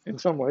time in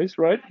some ways,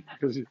 right?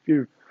 Because if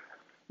you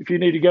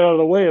need to get out of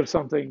the way of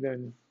something,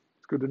 then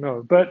it's good to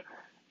know. But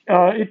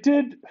it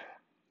did,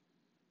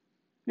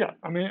 yeah.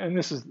 I mean, and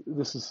this is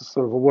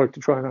sort of a work to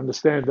try and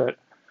understand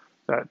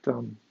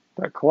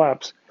that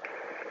collapse.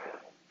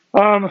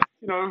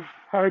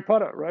 Harry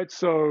Potter, right?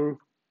 So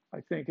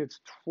I think it's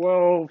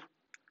 12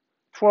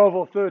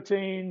 or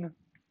 13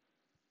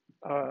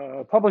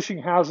 publishing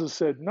houses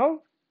said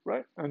no,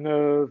 right? And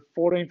the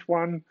 14th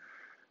one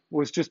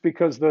was just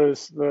because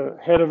the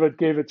head of it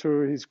gave it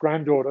to his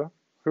granddaughter,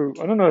 who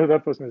I don't know who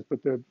that person is,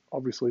 but they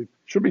obviously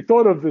should be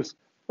thought of this.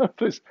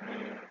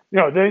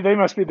 They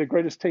must be the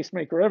greatest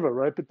tastemaker ever,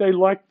 right? But they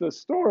liked the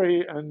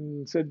story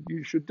and said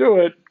you should do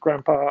it,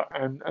 Grandpa,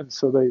 and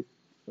so they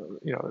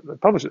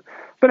published it.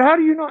 But how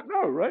do you not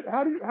know, right?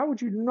 How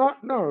would you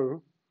not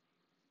know?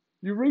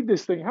 You read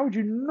this thing, how would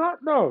you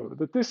not know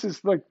that this was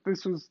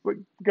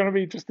going to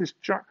be just this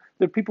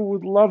that people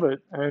would love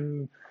it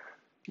and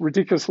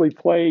ridiculously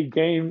play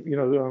game,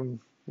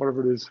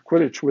 whatever it is,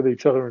 Quidditch with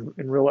each other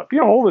in real life,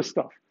 all this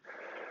stuff.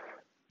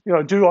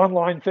 Do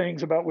online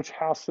things about which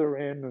house they're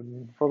in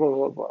and blah, blah,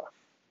 blah, blah.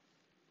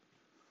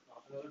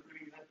 Another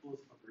pretty example is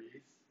Febreze.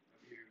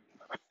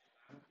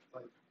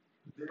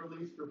 They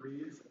released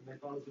Febreze and they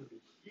thought it was going to be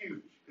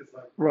huge because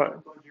right.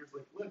 Years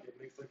look, it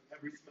makes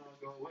every smell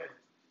go away.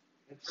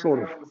 And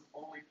sort of. It was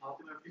only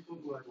popular people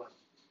who had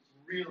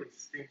really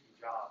stinky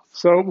jobs.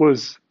 So it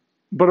was,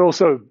 but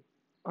also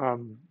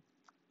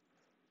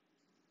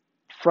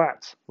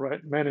frats,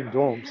 right? Men in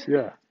dorms,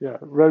 yeah.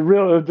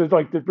 Really,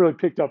 they really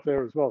picked up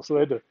there as well. So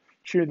they had to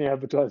tune the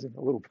advertising a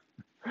little bit.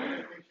 They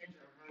changed it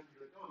around.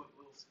 You're like, oh,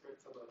 little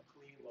spritz of a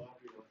clean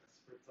laundry,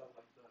 spritz on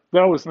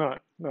That was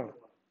not, no.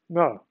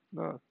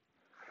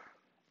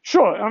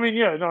 Sure. I mean,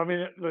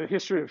 the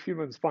history of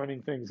humans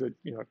finding things that,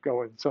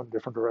 go in some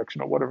different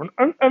direction or whatever.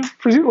 And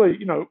presumably,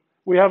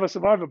 we have a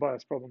survivor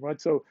bias problem, right?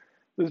 So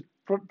there's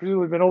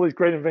presumably been all these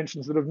great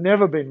inventions that have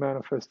never been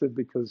manifested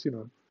because,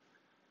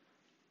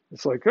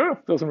 it's like,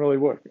 it doesn't really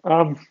work.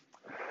 Or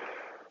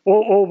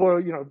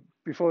were,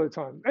 before the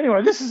time.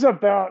 Anyway, this is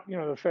about,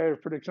 the failure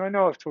of prediction. I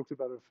know I've talked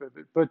about it a fair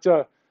bit, but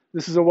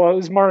this is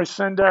Maurice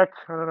Sendak.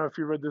 I don't know if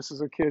you read this as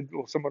a kid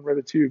or someone read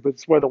it to you, but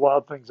it's Where the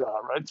Wild Things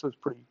Are, right? So it's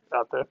pretty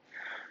out there.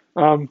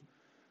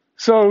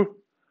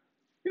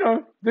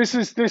 This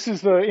is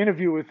the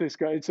interview with this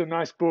guy. It's a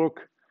nice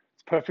book.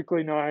 It's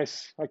perfectly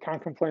nice. I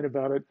can't complain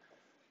about it.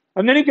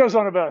 And then he goes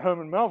on about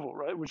Herman Melville,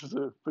 right? Which is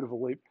a bit of a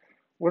leap.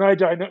 When I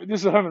die,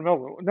 this is Herman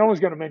Melville. No one's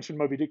going to mention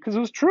Moby Dick because it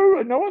was true,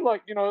 and no one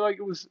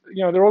it was.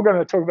 They're all going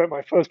to talk about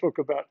my first book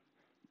about,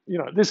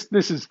 this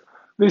is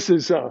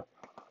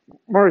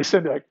Maurice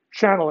Sendak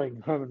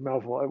channeling Herman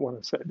Melville. I want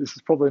to say this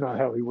is probably not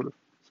how he would have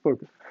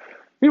spoken.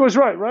 He was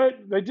right?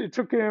 It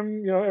took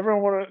him,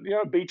 everyone wanted,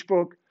 a beach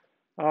book.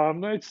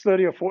 It's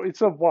 30 or 40,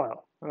 it's a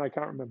while, and I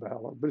can't remember how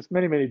long, but it's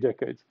many, many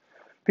decades.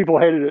 People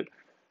hated it.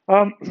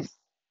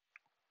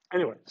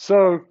 Anyway,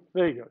 so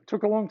there you go. It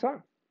took a long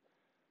time.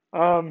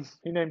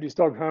 He named his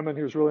dog Herman.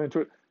 He was really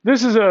into it.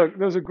 there's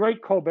a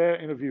great Colbert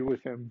interview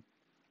with him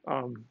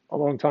a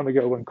long time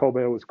ago when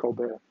Colbert was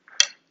Colbert.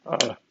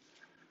 Uh,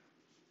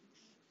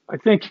 I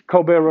think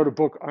Colbert wrote a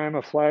book, I Am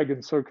a Flag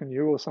and So Can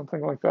You, or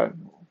something like that,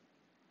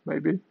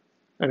 maybe.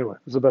 Anyway,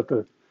 it was about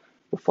the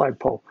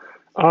flagpole.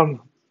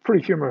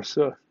 Pretty humorous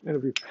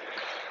interview.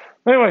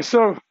 Anyway,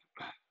 so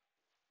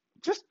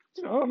just,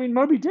 I mean,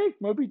 Moby Dick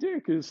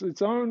is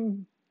its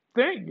own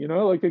thing,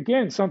 like,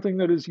 again, something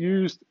that is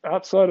used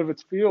outside of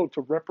its field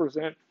to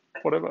represent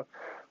whatever.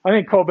 I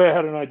think Colbert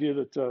had an idea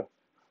that,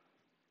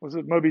 was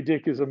it Moby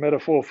Dick is a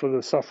metaphor for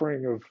the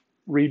suffering of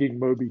reading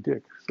Moby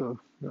Dick. So,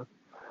 yeah.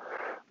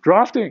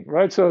 Drafting,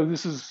 right? So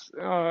this is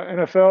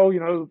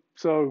NFL,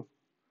 so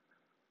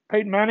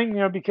Peyton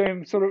Manning,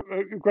 became sort of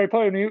a great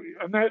player,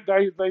 and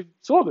they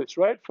saw this,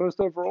 right? First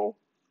overall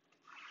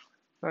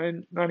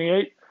in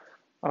 '98.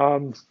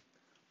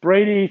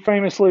 Brady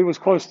famously was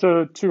close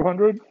to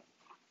 200,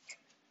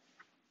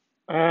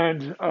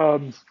 and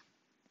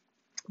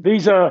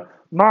these are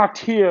marked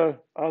here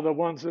are the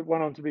ones that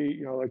went on to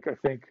be, like, I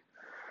think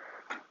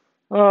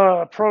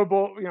Pro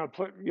Bowl,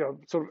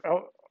 sort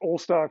of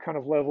all-star kind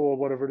of level or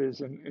whatever it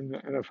is in the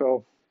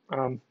NFL.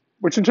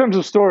 Which, in terms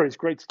of stories,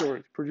 great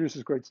stories,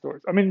 produces great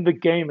stories. I mean, the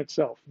game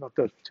itself, not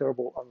the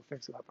terrible other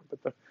things that happen,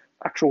 but the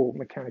actual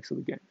mechanics of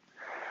the game.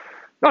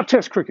 Not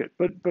Test cricket,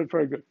 but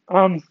very good.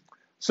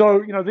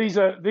 So these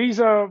are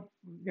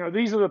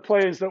the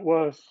players that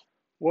were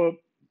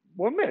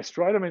missed,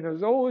 right? I mean,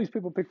 there's all these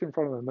people picked in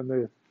front of them,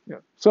 and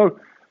so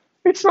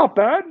it's not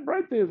bad,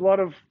 right? There's a lot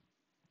of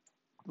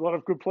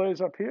good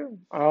players up here.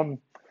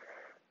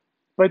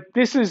 But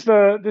this is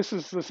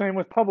the same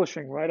with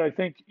publishing, right? I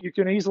think you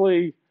can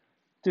easily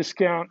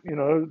discount,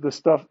 the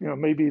stuff,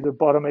 maybe the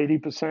bottom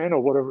 80% or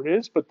whatever it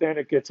is, but then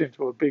it gets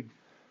into a big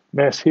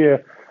mess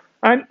here.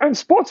 And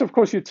sports, of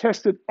course, you're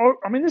tested.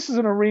 I mean, this is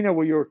an arena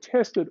where you're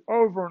tested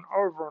over and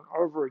over and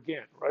over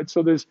again, right?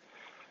 So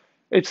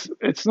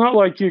it's not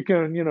like you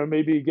can,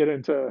 maybe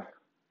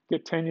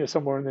get tenure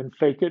somewhere and then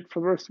fake it for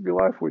the rest of your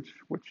life, which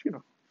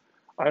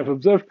I've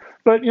observed.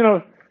 But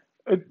you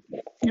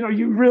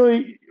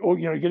really, or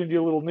get into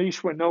your little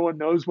niche where no one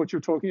knows what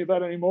you're talking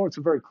about anymore. It's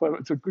a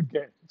good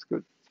game. It's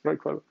good. Very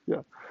clever,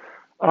 yeah.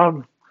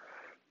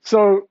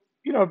 So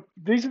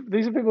these are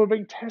people who are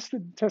being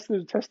tested.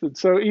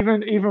 So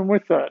even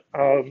with that,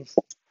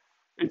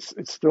 it's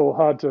still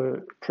hard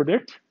to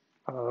predict.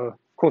 Of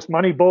course,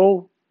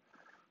 Moneyball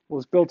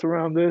was built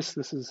around this.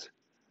 This is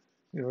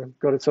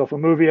got itself a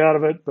movie out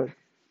of it, but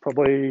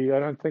probably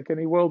I don't think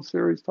any World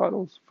Series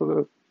titles for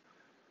the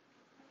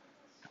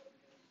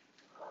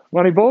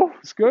Moneyball.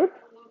 It's good.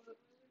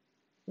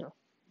 Yeah.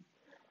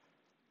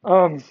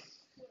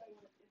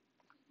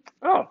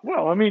 Oh,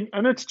 well, I mean,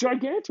 and it's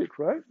gigantic,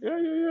 right?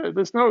 Yeah.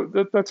 There's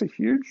that's a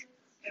huge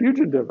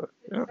endeavor.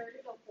 Yeah.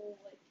 Started a whole,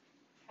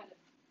 kind of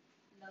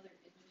another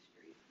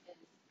industry in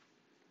sports.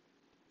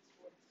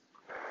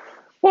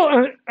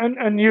 Well,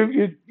 and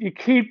you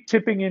keep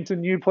tipping into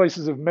new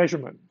places of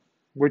measurement,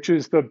 which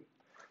is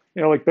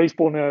like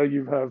baseball now,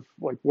 you have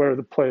like where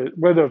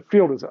the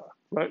fielders are,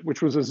 right?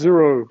 Which was a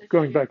zero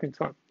going back in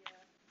time.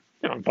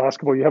 In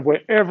basketball, you have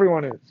where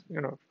everyone is,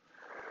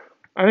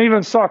 And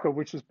even soccer,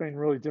 which has been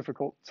really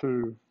difficult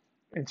to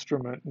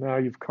instrument, now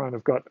you've kind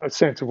of got a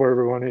sense of where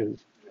everyone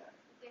is. Yeah.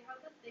 They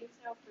have the things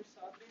now for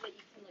soccer that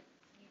you can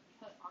you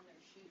put on their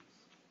shoes.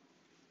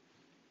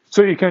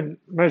 So you can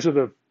measure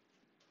that.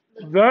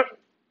 Measure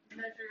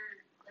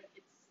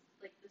it's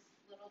like this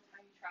little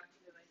tiny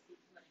tracking device you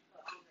can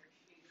put on their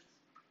shoes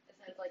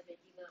instead of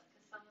making them,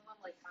 because some of them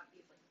have these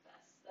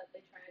vests that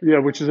they try to.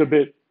 Yeah, which is a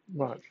bit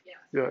much.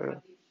 Yeah.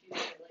 Have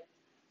these shoes that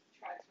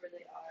tracks where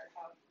they are,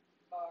 how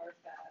far,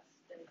 fast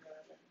they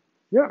run.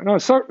 Yeah, no,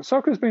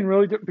 soccer's been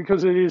really good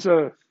because it is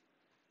it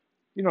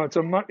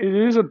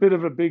is a bit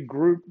of a big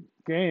group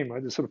game.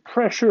 Right? There's sort of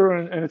pressure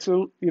and it's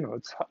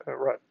it's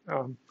right.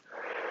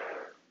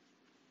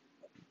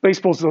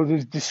 Baseball's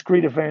those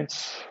discrete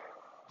events,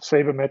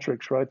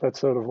 sabermetrics, right? That's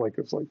sort of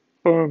it's like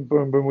boom,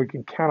 boom, boom. We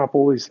can count up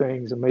all these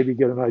things and maybe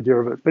get an idea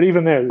of it. But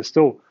even there's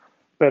still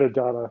better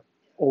data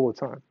all the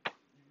time.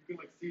 You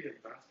can see it in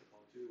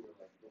basketball too, where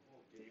the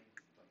whole game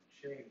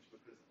changed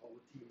because all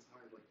the teams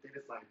hired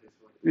data scientists.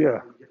 Yeah.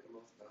 How you get the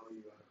most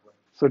value out of it.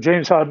 So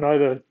James Harden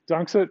either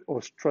dunks it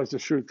or tries to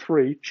shoot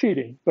three,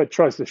 cheating, but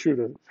tries to shoot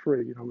a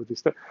three, with his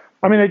stuff.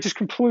 I mean, they just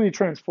completely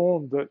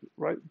transformed that,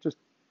 right? Just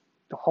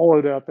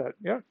hollowed out that,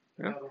 yeah.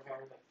 Now they're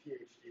hiring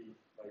PhD,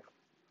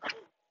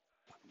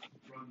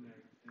 run their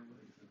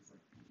analytics,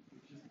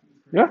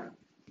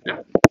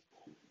 Yeah.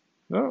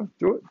 No,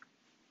 do it.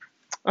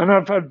 And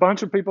I've had a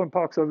bunch of people in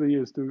parks over the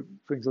years do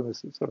things on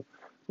this, so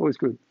always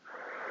good.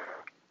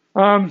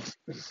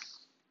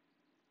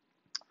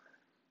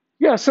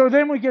 Yeah, so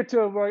then we get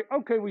to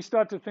okay, we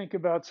start to think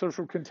about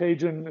social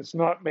contagion. It's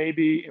not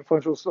maybe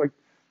influential,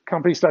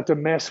 companies start to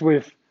mess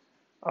with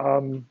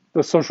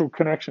the social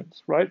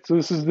connections, right? So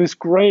this is this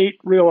great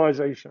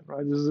realization,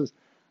 right?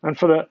 And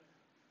for the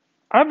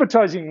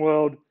advertising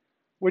world,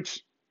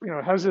 which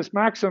has this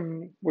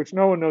maxim, which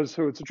no one knows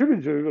who it's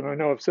attributed to, and I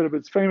know I've said it, but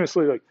it's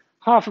famously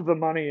half of the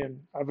money in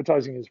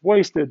advertising is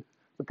wasted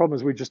The problem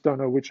is we just don't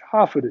know which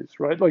half it is,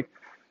 right? Like,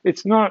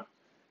 it's not.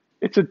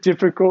 It's a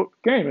difficult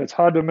game. It's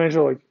hard to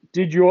measure. Like,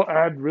 did your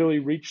ad really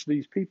reach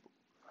these people?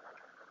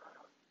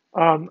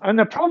 And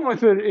the problem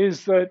with it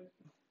is that,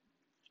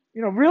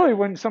 really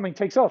when something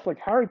takes off, like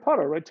Harry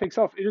Potter, right, takes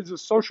off, it's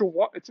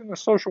in the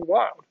social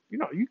wild.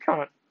 You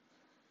can't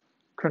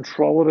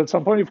control it at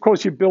some point. Of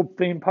course, you build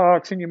theme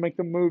parks and you make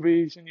the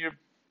movies and you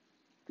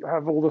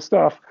have all the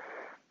stuff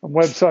and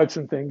websites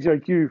and things.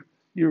 Like you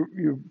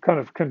kind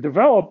of can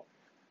develop,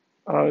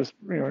 in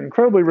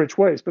incredibly rich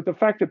ways. But the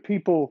fact that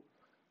people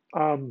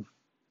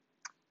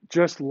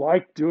just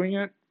like doing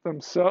it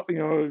themselves,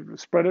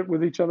 spread it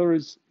with each other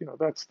is,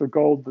 that's the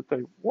goal that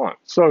they want.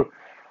 So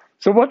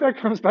what that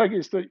comes back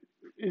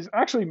is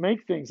actually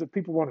make things that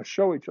people want to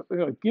show each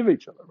other, give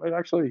each other, right?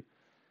 Actually,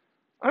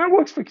 and it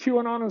works for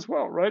QAnon as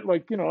well, right?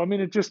 Like, it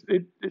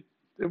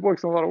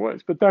works in a lot of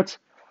ways. But that's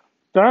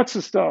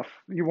the stuff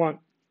you want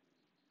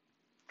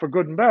for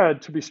good and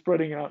bad to be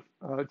spreading out,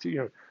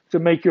 to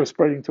make your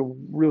spreading to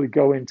really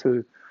go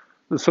into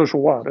the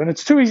social wild. And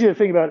it's too easy to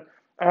think about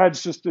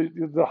ads, just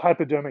the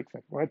hypodermic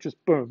thing, right?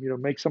 Just boom,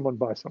 make someone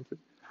buy something.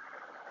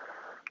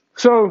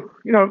 So,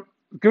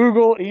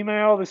 Google,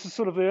 email, this is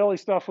sort of the early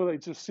stuff where they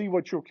just see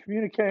what you're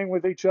communicating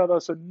with each other.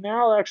 So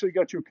now they actually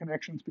got your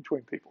connections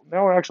between people.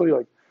 Now we're actually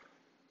like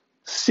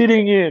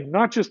sitting in,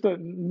 not just the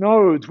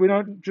nodes. We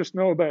don't just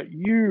know about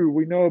you.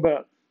 We know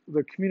about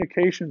the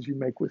communications you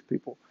make with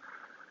people.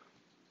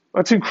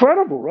 That's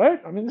incredible, right?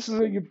 I mean, this is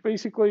you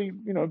basically,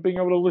 being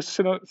able to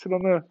sit on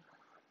the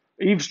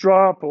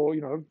eavesdrop or,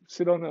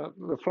 sit on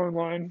the phone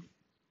line.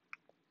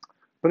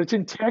 But it's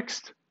in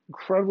text,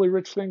 incredibly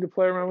rich thing to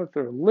play around with.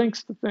 There are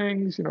links to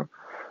things,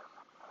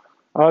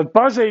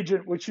 Buzz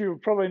Agent, which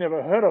you've probably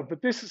never heard of,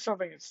 but this is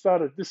something that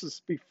started, this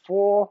is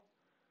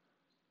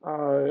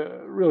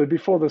really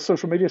before the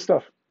social media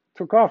stuff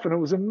took off. And it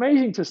was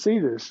amazing to see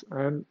this.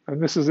 And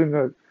this is in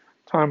the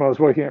time I was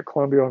working at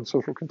Columbia on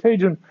social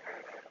contagion,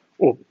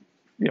 or,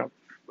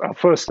 our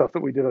first stuff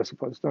that we did, I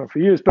suppose, done it for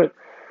years. But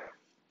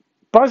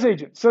Buzz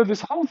Agent. So this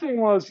whole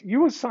thing was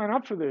you would sign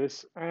up for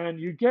this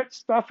and you get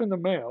stuff in the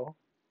mail,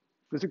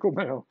 physical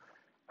mail,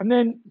 and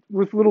then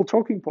with little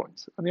talking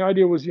points. And the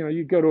idea was,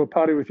 you go to a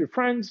party with your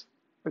friends.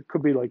 It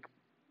could be like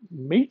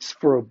meats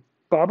for a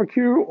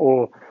barbecue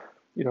or,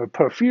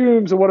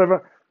 perfumes or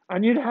whatever.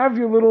 And you'd have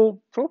your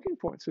little talking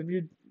points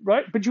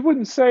right? But you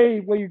wouldn't say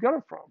where you got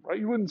it from, right?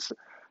 You wouldn't,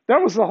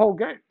 that was the whole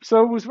game.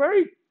 So it was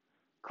very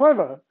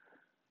clever.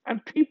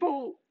 And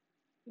people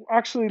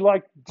actually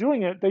liked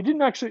doing it. They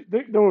didn't actually,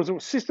 there was a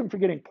system for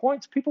getting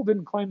points. People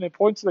didn't claim their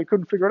points. So they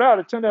couldn't figure it out.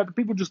 It turned out that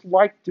people just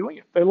liked doing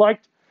it. They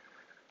liked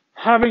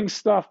having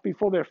stuff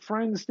before their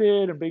friends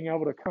did and being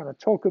able to kind of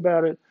talk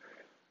about it.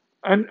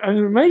 And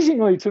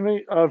amazingly to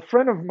me, a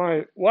friend of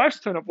my wife's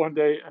turned up one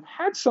day and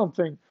had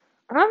something.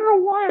 And I don't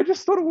know why. I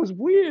just thought it was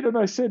weird. And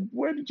I said,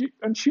 where did you?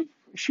 And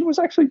she was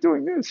actually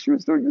doing this. She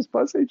was doing this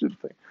Buzz Agent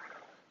thing.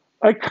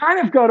 I kind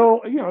of got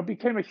it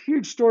became a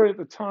huge story at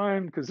the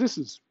time because this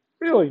is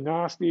really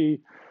nasty.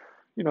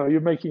 You're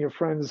making your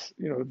friends,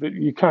 that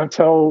you can't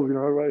tell,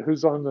 right,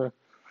 who's on the,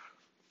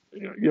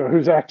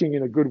 who's acting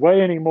in a good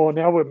way anymore.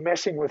 Now we're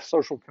messing with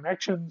social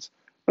connections,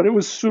 but it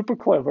was super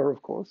clever,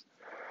 of course.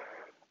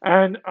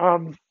 And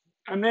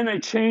then they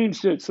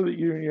changed it so that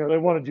they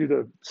wanted you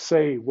to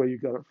say where you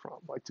got it from,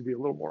 like to be a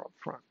little more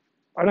upfront.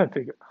 I don't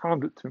think it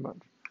harmed it too much.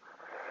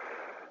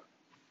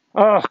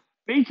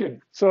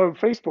 Beacon, so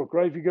Facebook,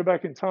 right? If you go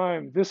back in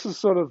time, this is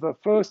sort of the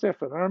first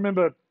effort. I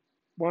remember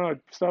when I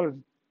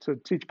started to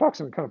teach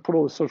boxing and kind of put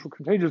all the social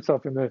contagion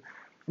stuff in there. I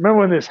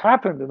remember when this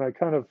happened, and I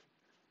kind of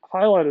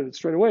highlighted it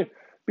straight away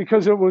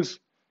because it was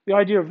the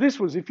idea of this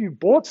was if you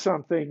bought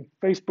something,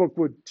 Facebook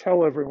would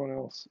tell everyone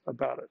else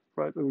about it,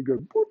 right? They would go,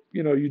 boop,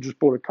 you just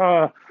bought a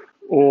car,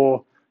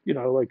 or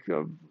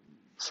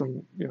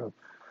some, I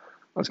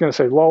was going to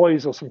say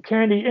lollies or some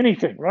candy,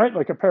 anything, right?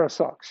 Like a pair of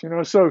socks,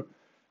 So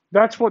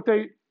that's what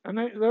they're.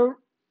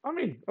 I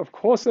mean, of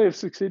course they have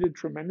succeeded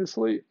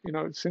tremendously,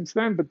 since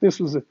then. But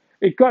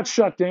it got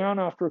shut down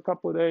after a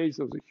couple of days.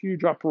 There was a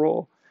huge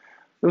uproar.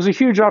 There was a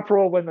huge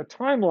uproar when the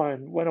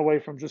timeline went away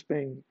from just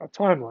being a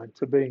timeline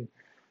to being,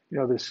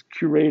 this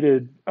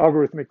curated,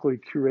 algorithmically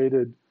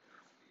curated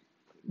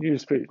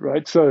newsfeed,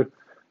 right? So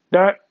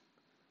that,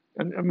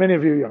 and many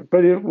of you are young,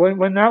 but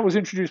when that was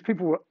introduced,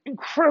 people were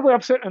incredibly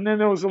upset. And then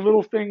there was a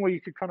little thing where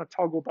you could kind of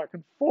toggle back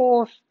and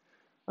forth.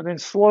 And then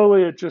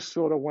slowly it just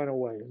sort of went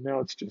away. And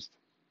now it's just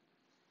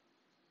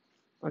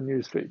a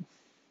newsfeed.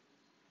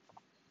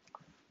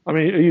 I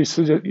mean,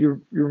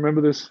 you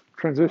remember this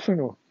transition,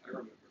 or? I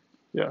remember.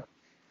 Yeah.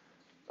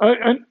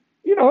 And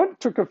it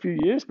took a few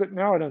years, but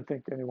now I don't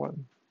think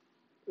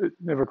it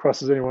never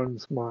crosses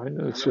anyone's mind.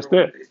 It's just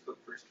there. When Facebook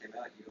first came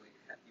out, you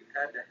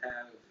had to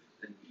have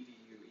an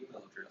EDU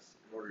email address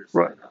in order to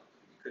sign up.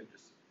 You couldn't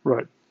just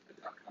right.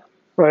 .com.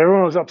 Right.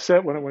 Everyone was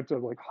upset when it went to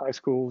like high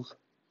schools.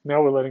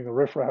 Now we're letting the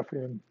riffraff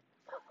in.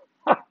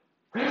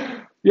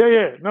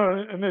 Yeah.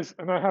 No,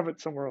 and I have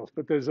it somewhere else,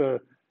 but there's a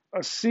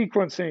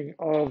sequencing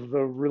of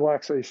the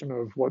relaxation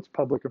of what's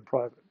public and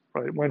private,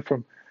 right? It went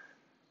from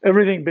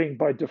everything being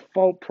by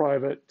default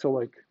private to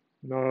like,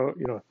 no,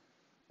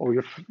 or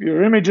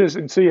your images,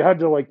 and so you had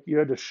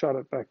to shut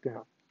it back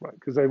down, right?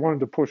 Because they wanted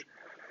to push.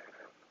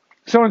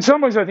 So in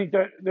some ways, I think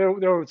that there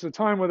was a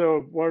time where they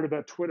were worried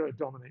about Twitter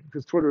dominating,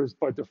 because Twitter is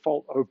by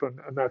default open,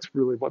 and that's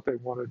really what they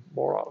wanted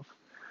more of.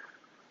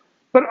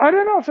 But I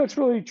don't know if that's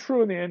really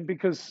true in the end,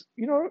 because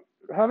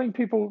having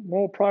people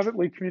more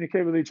privately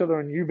communicate with each other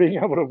and you being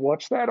able to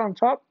watch that on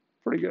top,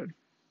 pretty good.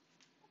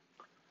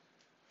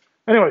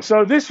 Anyway,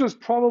 so this was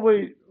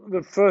probably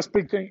the first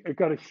big thing. It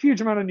got a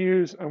huge amount of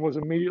news and was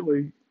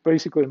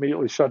basically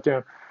immediately shut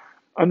down.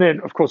 And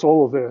then, of course,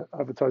 all of their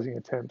advertising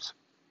attempts,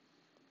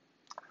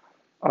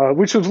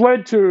 which has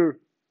led to,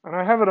 and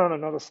I have it on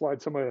another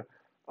slide somewhere.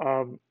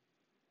 Do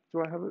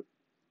I have it?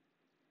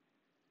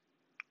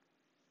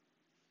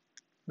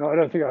 No, I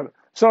don't think I have it.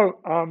 So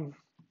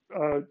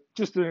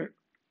just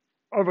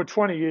over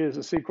 20 years,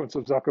 a sequence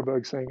of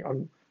Zuckerberg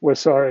saying, "We're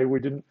sorry, we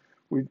didn't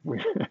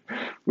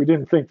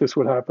think this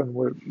would happen.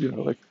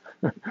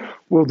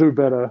 We'll do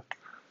better."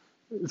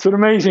 It's an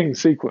amazing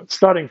sequence,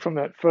 starting from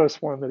that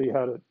first one that he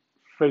had at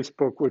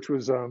Facebook, which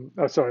was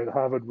at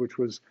Harvard, which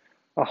was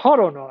a hot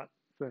or not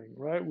thing,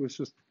 right? It was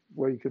just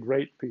where you could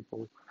rate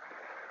people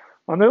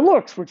on their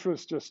looks, which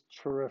was just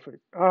terrific.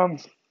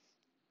 What's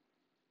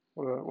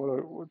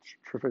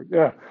terrific?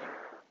 Yeah.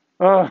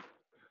 I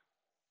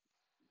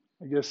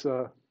guess.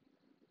 All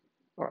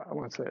right, I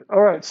won't say it.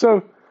 All right,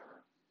 so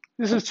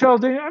this is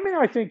Cialdini. I mean,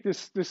 I think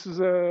this is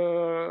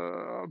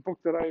a book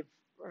that I've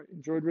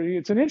enjoyed reading.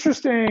 It's an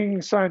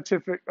interesting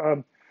scientific.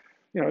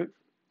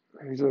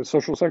 He's a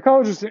social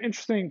psychologist. An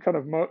interesting kind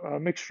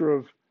of mixture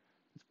of,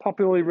 it's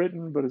popularly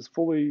written, but it's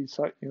fully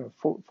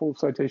full of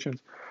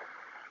citations.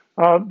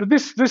 But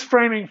this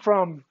framing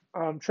from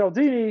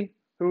Cialdini,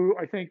 who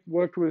I think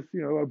worked with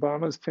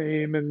Obama's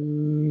team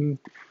in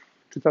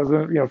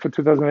 2000, for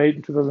 2008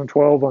 and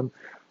 2012 on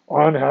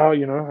how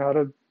how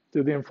to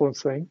do the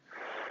influence thing.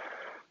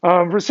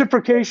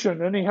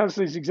 Reciprocation, and he has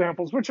these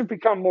examples which have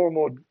become more and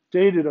more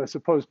dated, I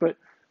suppose. But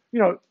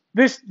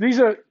this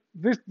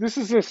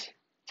is this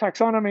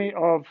taxonomy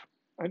of,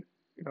 and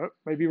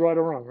maybe right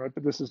or wrong, right?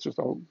 But this is just,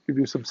 I'll give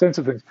you some sense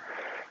of things.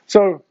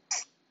 So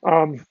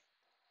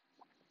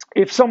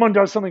if someone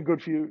does something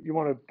good for you, you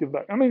want to give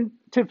back. I mean,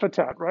 tit for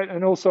tat, right?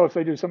 And also, if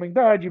they do something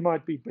bad, you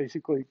might be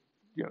basically,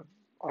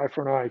 eye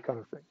for an eye kind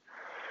of thing.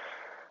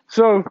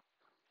 So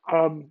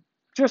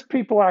just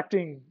people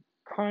acting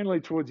kindly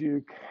towards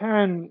you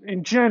can,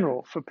 in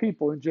general, for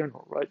people in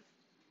general, right?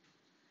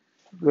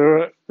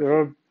 There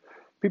are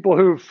people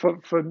who,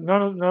 for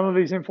none of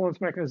these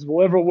influence mechanisms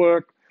will ever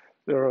work.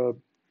 There are,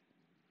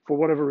 for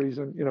whatever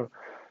reason,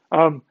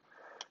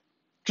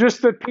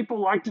 just that people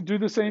like to do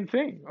the same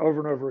thing over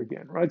and over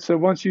again, right? So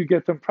once you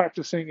get them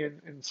practicing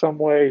in some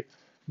way,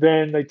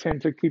 then they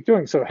tend to keep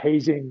doing. So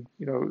hazing,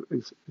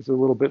 is a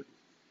little bit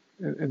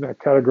in that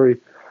category.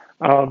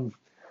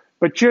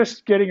 But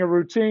just getting a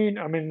routine,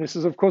 I mean, this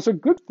is, of course, a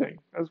good thing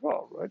as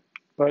well, right?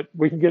 But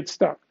we can get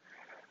stuck.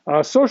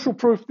 Social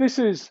proof, this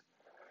is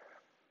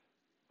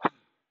a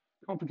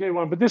complicated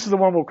one, but this is the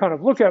one we'll kind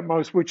of look at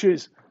most, which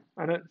is,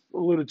 and it's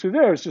alluded to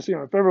there, it's just,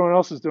 if everyone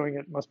else is doing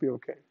it, it must be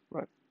okay,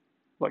 right?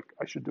 Like,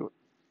 I should do it.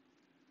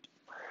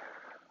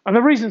 And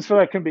the reasons for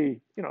that can be,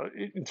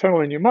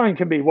 internally in your mind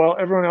can be, well,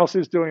 everyone else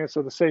is doing it,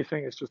 so the safe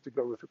thing is just to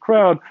go with the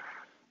crowd.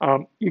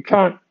 You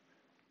can't,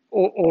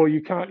 or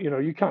you can't,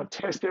 you can't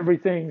test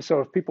everything.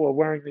 So if people are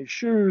wearing these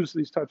shoes,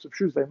 these types of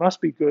shoes, they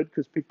must be good,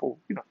 because people,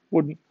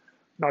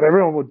 not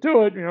everyone would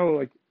do it.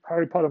 Like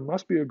Harry Potter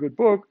must be a good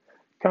book.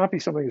 Can't be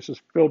something that's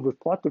just filled with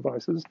plot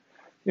devices.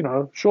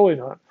 Surely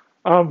not.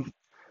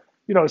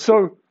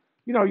 So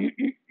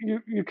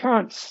you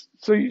can't.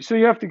 So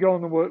you have to go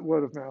on the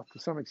word of mouth to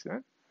some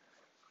extent.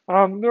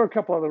 There are a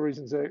couple other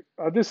reasons there.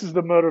 This is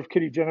the murder of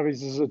Kitty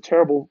Genovese. This is a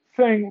terrible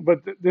thing,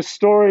 but the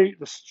story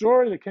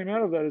that came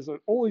out of that is that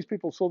all these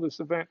people saw this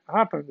event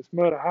happen, this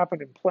murder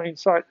happened in plain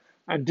sight,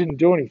 and didn't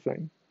do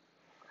anything.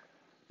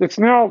 It's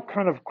now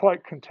kind of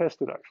quite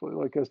contested, actually,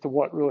 like as to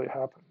what really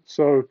happened.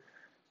 So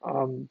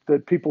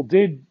that people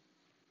did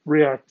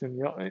react and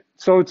yell.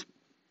 So it's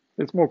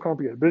more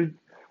complicated, but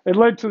it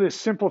led to this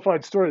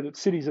simplified story that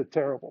cities are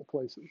terrible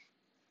places,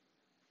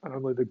 and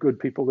only the good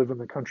people live in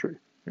the country.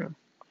 Yeah.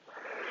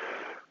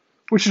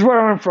 Which is where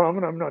I'm from,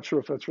 and I'm not sure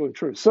if that's really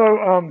true.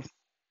 So,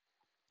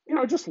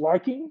 just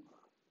liking,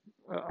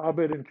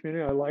 albeit in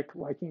community, I like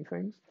liking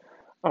things.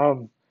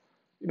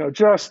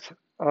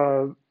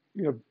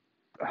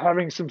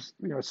 Having some,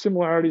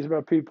 similarities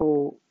about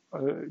people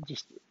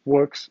just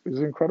works,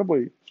 is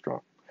incredibly strong.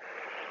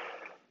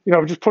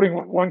 Just putting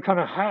one kind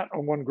of hat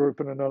on one group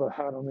and another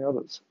hat on the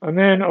others. And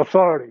then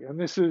authority, and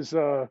this is,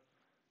 a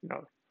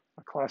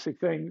classic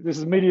thing. This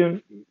is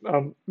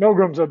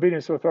Milgram's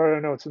obedience to authority.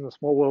 I know it's in the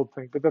small world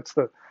thing, but that's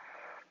the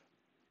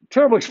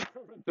terrible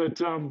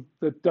experiment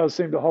that does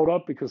seem to hold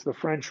up, because the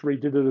French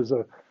redid it as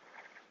a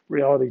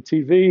reality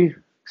TV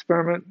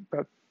experiment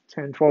about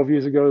 10, 12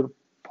 years ago.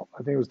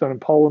 I think it was done in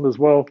Poland as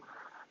well.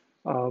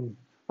 And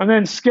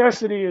then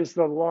scarcity is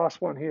the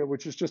last one here,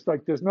 which is just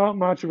like there's not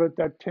much of it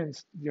that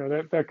tends,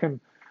 that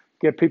can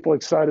get people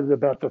excited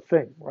about the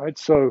thing, right?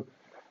 So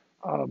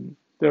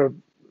there are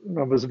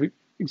numbers of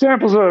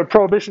examples of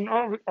prohibition.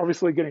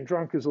 Obviously, getting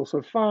drunk is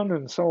also fun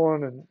and so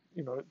on, and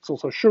it's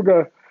also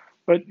sugar,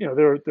 but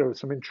there are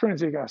some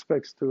intrinsic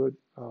aspects to it,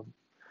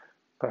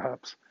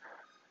 perhaps.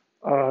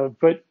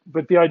 But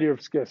the idea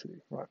of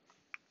scarcity, right?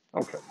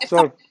 Okay,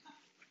 so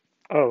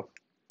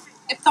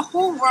if the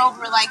whole world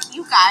were like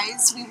you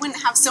guys, we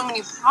wouldn't have so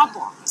many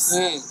problems.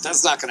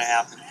 That's not going to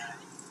happen.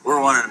 We're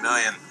 1 in a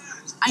million.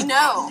 I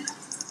know.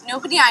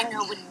 Nobody I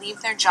know would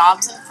leave their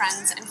jobs and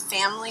friends and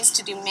families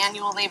to do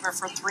manual labor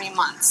for 3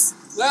 months.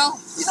 Well,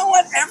 you know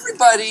what?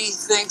 Everybody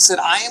thinks that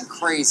I am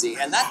crazy,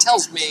 and that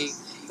tells me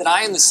that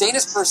I am the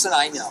sanest person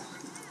I know.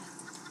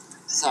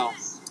 So.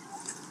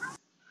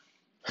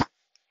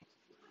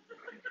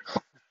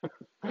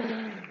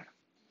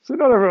 So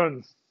not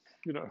everyone,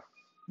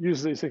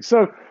 uses these things.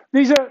 So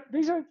these are.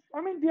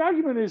 I mean, the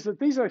argument is that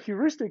these are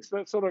heuristics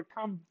that sort of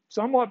come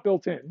somewhat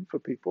built in for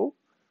people,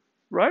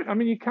 right? I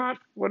mean,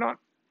 we're not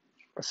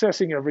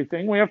assessing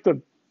everything. We have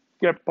to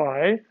get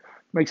by,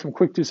 make some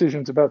quick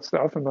decisions about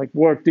stuff, and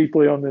work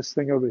deeply on this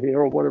thing over here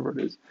or whatever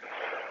it is.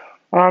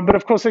 But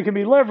of course, they can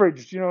be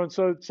leveraged, and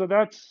so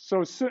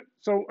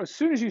as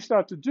soon as you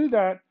start to do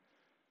that,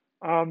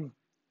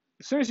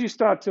 as soon as you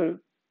start to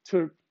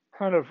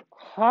kind of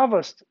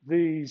harvest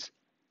these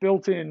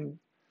built-in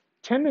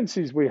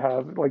tendencies we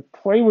have, like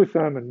play with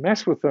them and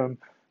mess with them,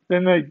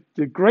 then they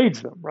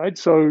degrades them, right?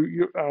 So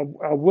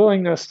our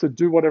willingness to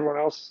do what everyone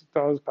else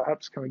does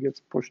perhaps kind of gets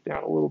pushed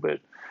down a little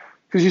bit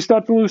because you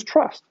start to lose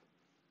trust.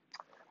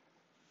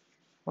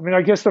 I mean,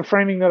 I guess the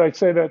framing that I'd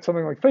say about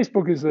something like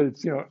Facebook is that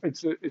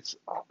it's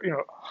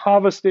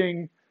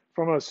harvesting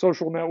from a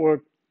social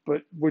network,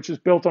 but which is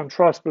built on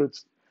trust, but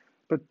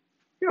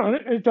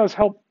it does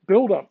help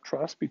build up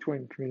trust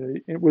within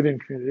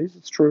communities.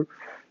 It's true,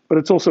 but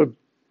it's also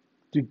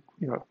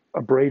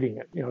abrading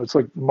it. It's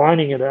like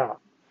mining it out.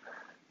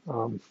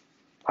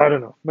 I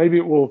don't know. Maybe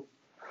it will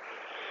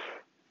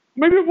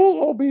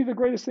all be the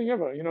greatest thing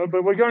ever.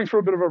 But we're going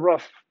through a bit of a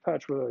rough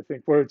patch with it, I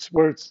think, where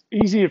it's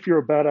easy if you're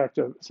a bad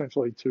actor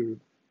essentially to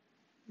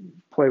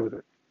play with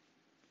it.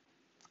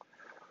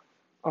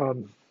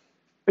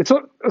 It's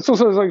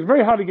also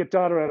very hard to get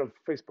data out of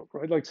Facebook,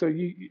 right? So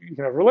you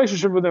can have a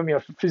relationship with them, you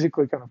have to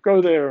physically kind of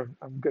go there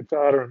and get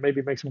data and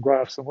maybe make some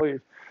graphs and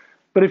leave.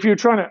 But if you're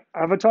trying to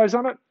advertise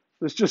on it,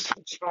 there's just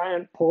a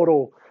giant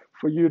portal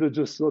for you to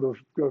just sort of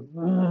go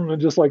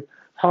and just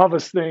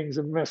harvest things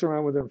and mess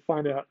around with them,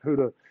 find out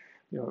who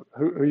you're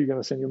going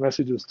to send your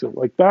messages to.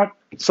 That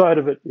side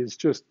of it is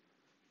just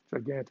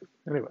gigantic.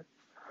 Anyway,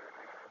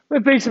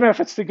 there've been some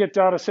efforts to get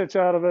data sets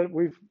out of it.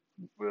 We've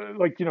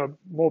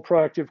more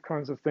proactive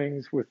kinds of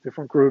things with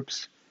different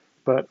groups,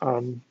 but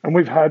and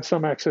we've had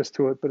some access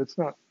to it, but it's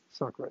not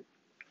great.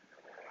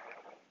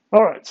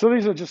 All right, so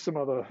these are just some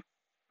other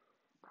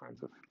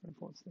kinds of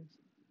influence things.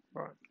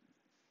 All right.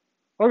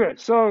 Okay,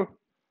 so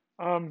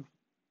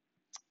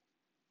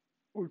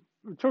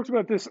we talked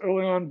about this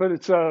early on, but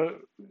it's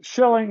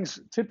Schelling's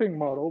tipping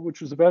model,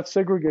 which was about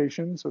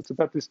segregation. So it's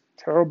about this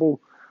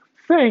terrible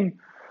thing.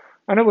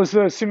 And it was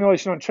a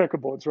simulation on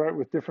checkerboards, right,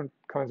 with different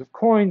kinds of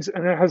coins.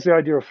 And it has the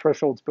idea of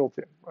thresholds built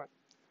in, right?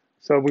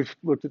 So we've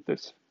looked at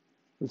this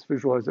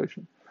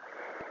visualization.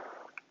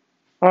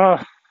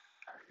 Yeah,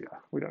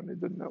 we don't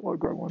need the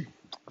NetLogo one.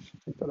 I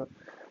should take that up.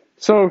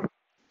 So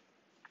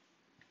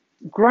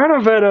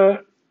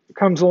Granovetter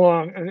comes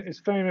along and is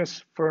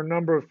famous for a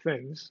number of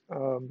things.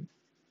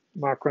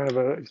 Mark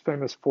Granovetter is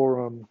famous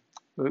for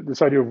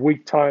this idea of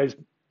weak ties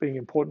being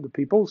important to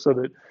people, so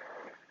that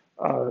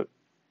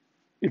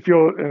he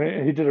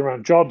did it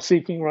around job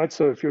seeking, right?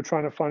 So if you're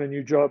trying to find a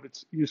new job,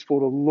 it's useful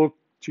to look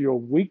to your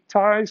weak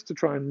ties to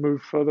try and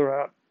move further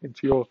out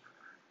into your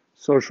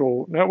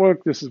social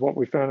network. This is what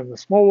we found in the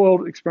small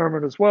world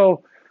experiment as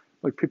well.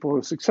 People who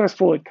are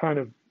successful at kind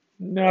of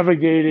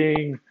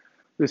navigating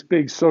this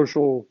big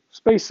social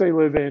space they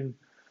live in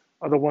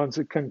are the ones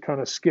that can kind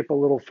of skip a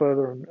little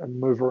further and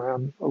move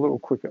around a little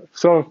quicker.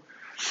 So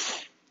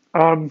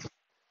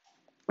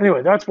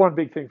anyway, that's one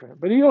big thing for him.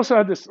 But he also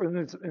had this in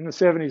the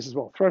 70s as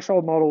well.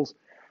 Threshold models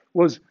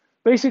was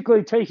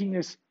basically taking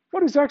this,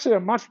 what is actually a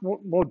much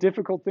more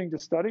difficult thing to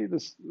study.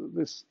 This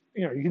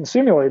you can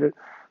simulate it,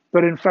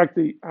 but in fact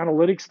the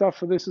analytic stuff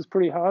for this is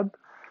pretty hard,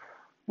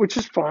 which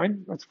is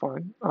fine. That's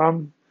fine.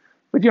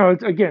 But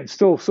again,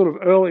 still sort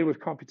of early with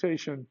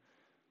computation.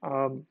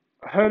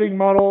 Herding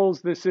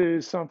models, this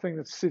is something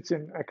that sits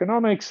in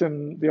economics,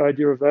 and the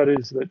idea of that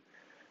is that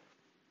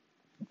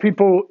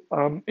people,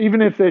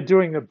 even if they're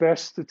doing the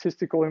best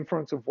statistical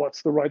inference of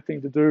what's the right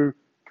thing to do,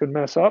 can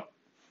mess up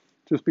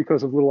just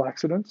because of little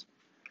accidents.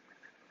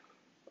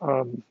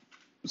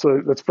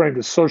 So that's framed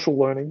as social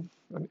learning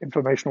and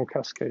informational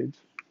cascades.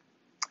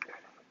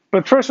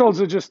 But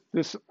thresholds are just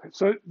this.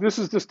 So this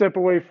is the step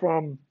away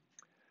from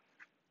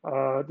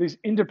these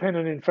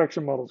independent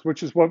infection models,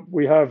 which is what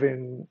we have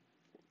in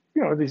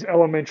these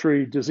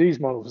elementary disease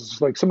models.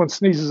 It's like someone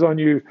sneezes on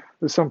you,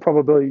 there's some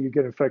probability you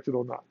get infected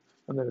or not,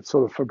 and then it's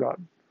sort of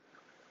forgotten.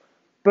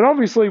 But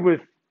obviously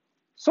with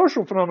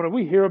social phenomena,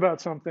 we hear about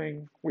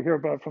something, we hear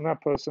about it from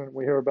that person,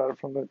 we hear about it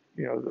from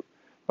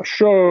a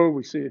show,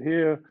 we see it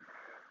here.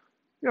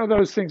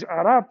 Those things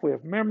add up. We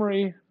have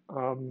memory.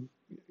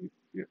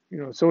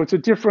 So it's a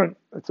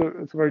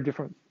very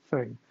different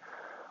thing.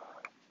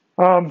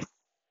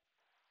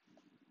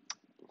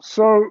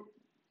 So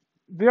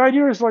the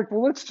idea is like,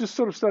 well, let's just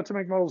sort of start to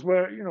make models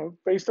where,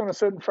 based on a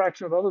certain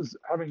fraction of others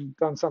having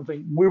done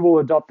something, we will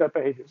adopt that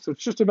behavior. So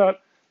it's just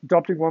about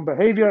adopting one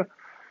behavior.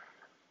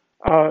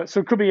 So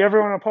it could be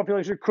everyone in a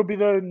population, it could be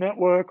the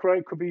network, right?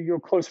 It could be your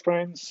close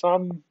friends,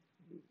 some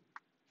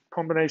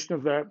combination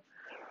of that.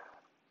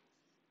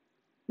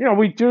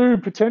 We do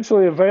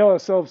potentially avail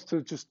ourselves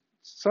to just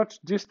such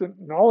distant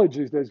knowledge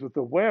these days with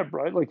the web,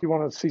 right? Like you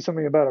want to see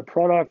something about a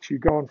product, you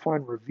go and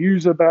find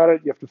reviews about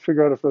it. You have to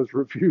figure out if those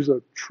reviews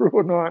are true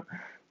or not.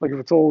 Like if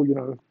it's all,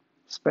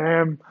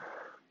 spam,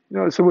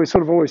 so we're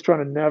sort of always trying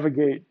to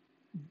navigate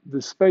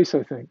this space,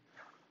 I think.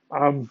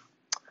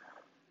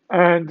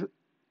 And,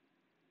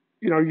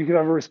 you could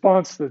have a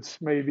response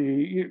that's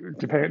maybe,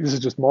 this is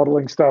just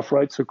modeling stuff,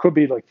 right? So it could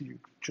be like you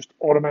just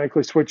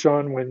automatically switch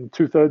on when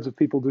 2/3 of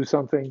people do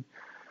something.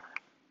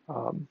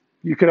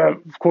 You could have,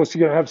 of course,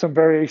 you're going to have some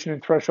variation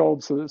in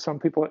thresholds so that some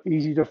people are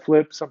easy to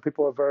flip. Some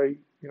people are very,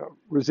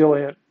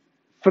 resilient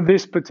for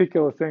this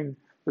particular thing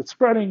that's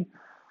spreading.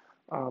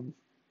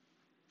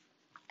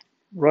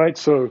 Right.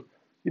 So,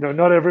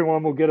 not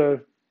everyone will get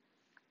a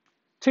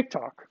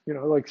TikTok,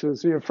 like, so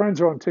your friends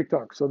are on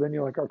TikTok. So then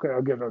you're like, okay,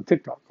 I'll get a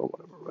TikTok or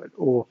whatever. Right.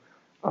 Or,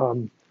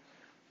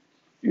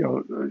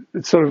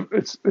 it's sort of,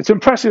 it's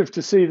impressive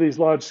to see these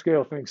large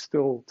scale things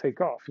still take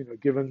off,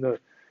 given the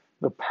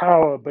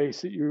power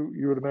base that you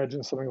would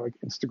imagine something like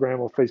Instagram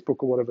or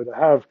Facebook or whatever to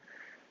have.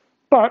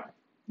 But,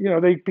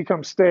 they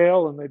become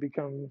stale and they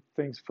become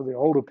things for the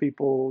older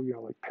people,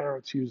 like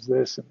parents use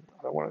this and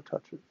I don't want to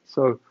touch it.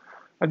 So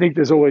I think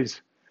there's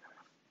always,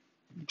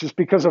 just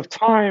because of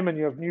time and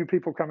you have new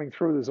people coming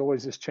through, there's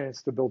always this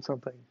chance to build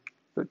something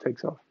that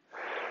takes off.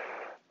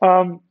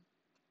 The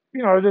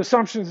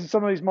assumptions in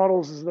some of these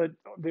models is that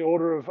the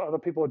order of other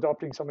people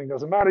adopting something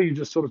doesn't matter. You're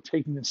just sort of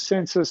taking the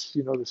census,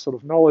 this sort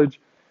of knowledge.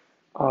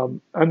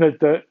 And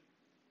that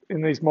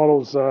in these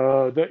models,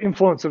 the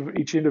influence of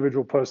each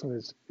individual person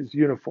is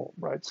uniform,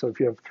 right? So if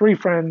you have 3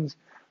 friends,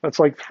 that's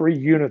like 3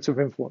 units of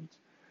influence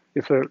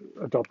if they're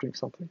adopting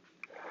something.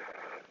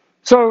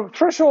 So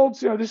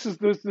thresholds, this is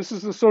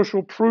the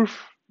social proof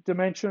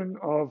dimension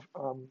of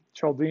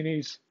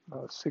Cialdini's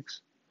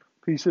 6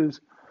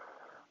 pieces.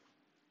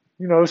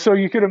 So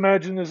you could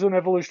imagine there's an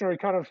evolutionary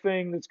kind of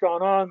thing that's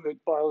gone on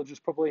that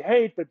biologists probably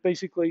hate, but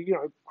basically,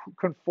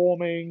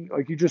 conforming,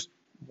 like you just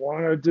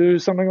want to do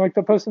something like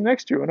the person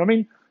next to you. And I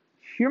mean,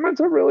 humans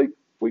are really,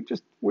 we're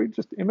just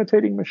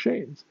imitating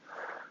machines.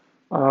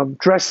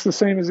 Dress the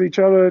same as each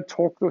other,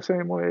 talk the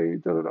same way,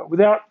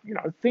 without,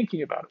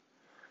 thinking about it.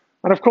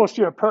 And of course,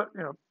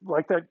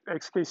 like that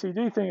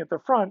XKCD thing at the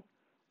front,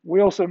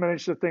 we also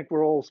manage to think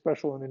we're all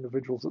special and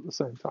individuals at the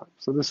same time.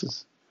 So this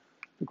is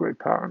the great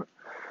power in it.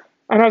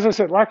 And as I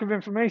said, lack of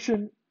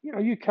information,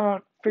 you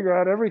can't figure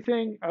out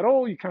everything at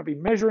all. You can't be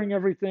measuring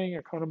everything.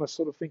 Economists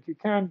sort of think you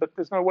can, but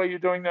there's no way you're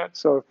doing that.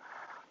 So,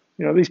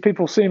 these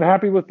people seem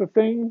happy with the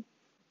thing.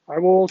 I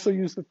will also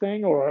use the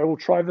thing, or I will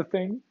try the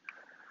thing.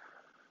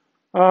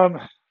 And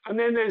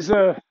then there's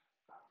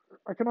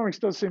economics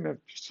does seem to,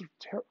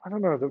 I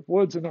don't know, the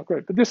words are not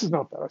great, but this is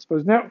not bad, I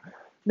suppose.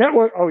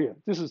 Network, oh yeah,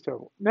 this is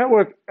terrible.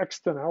 Network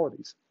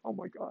externalities, oh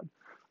my God.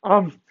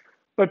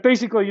 But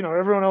basically,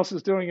 everyone else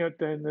is doing it,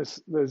 then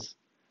there's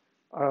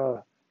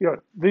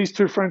these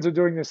 2 friends are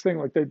doing this thing,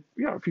 like they,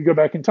 if you go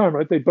back in time,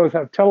 right, they both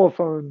have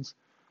telephones,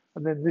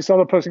 and then this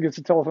other person gets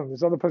a telephone,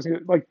 this other person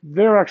gets, like,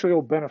 they're actually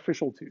all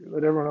beneficial to you,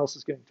 that everyone else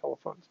is getting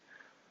telephones.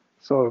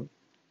 So,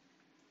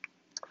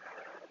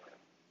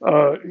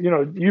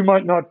 you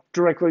might not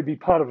directly be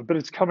part of it, but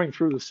it's coming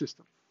through the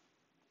system.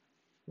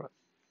 Right,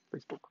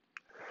 Facebook.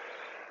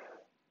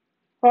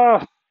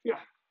 Yeah.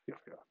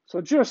 So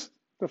just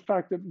the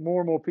fact that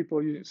more and more people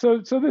are using,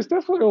 so there's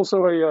definitely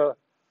also a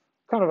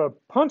kind of a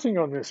punting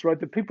on this, right?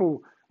 That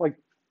people like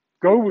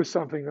go with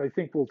something they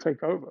think will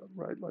take over,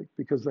 right? Like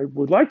because they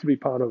would like to be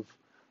part of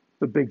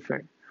the big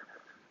thing.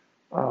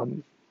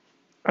 And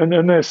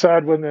then they're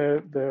sad when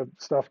their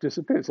stuff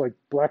disappears. Like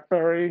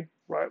BlackBerry,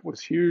 right,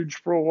 was huge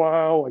for a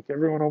while. Like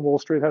everyone on Wall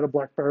Street had a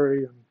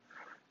BlackBerry, and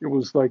it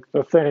was like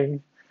the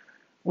thing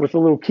with a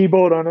little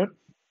keyboard on it.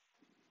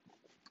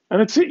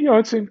 And it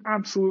seemed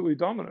absolutely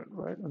dominant,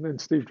 right? And then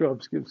Steve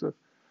Jobs gives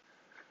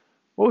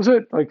what was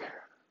it, like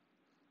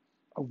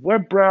a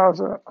web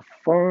browser, a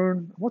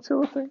phone, what's the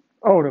other thing?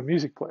 Oh, and a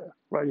music player,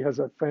 right? He has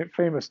that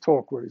famous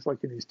talk where he's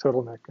like in his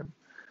turtleneck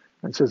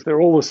and says they're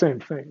all the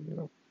same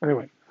thing,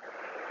 Anyway.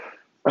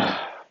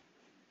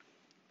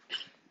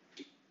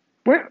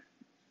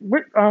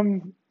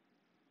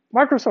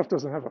 Microsoft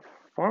doesn't have a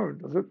phone,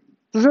 does it?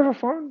 Does it have a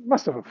phone?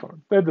 Must have a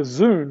phone. They had the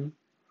Zune,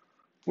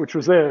 which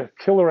was their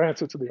killer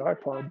answer to the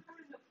iPod.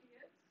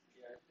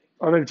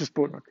 Oh, they just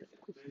bought it.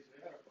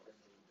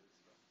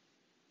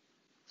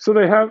 So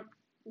they have,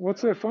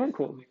 what's their phone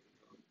called?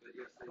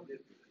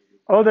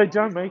 Oh, they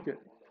don't make it.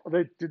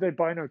 Did they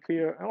buy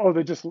Nokia? Oh,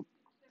 they just own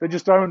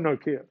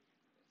Nokia,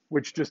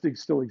 which just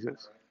still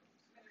exists.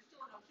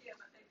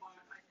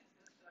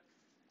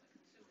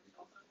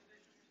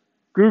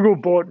 Google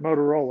bought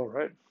Motorola,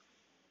 right?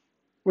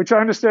 Which I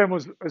understand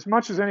was as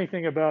much as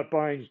anything about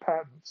buying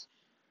patents,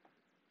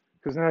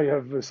 because now you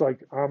have this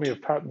like army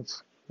of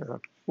patents.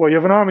 Well, you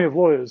have an army of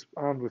lawyers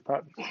armed with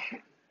patents.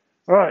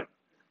 All right.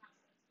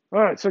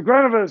 So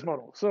Granovetter's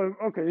model. So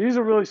okay, here's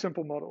a really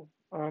simple model,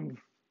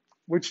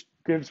 which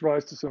gives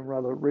rise to some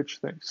rather rich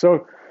things.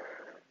 So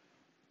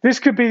this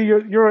could be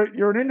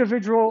you're an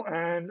individual,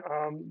 and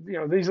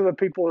these are the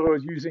people who are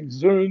using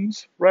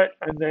Zunes, right?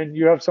 And then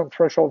you have some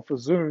threshold for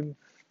Zune,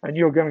 and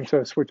you're going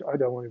to switch. I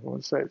don't even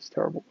want to say it's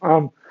terrible,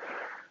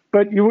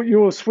 but you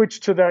will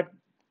switch to that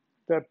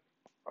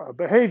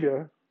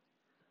behavior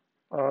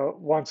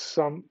once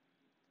some,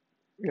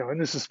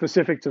 and this is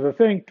specific to the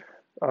thing.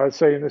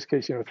 Say in this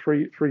case,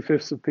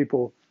 3/5 of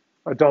people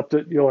adopt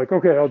it. You're like,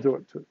 okay, I'll do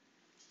it too.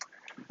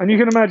 And you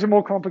can imagine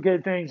more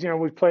complicated things.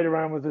 We've played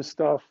around with this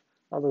stuff.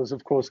 Others,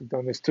 of course, have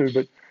done this too.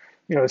 But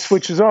it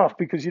switches off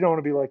because you don't want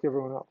to be like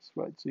everyone else,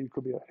 right? So you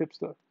could be a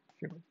hipster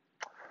human.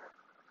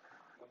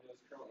 Windows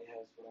currently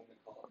has what I'm going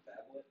to call a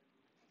phablet.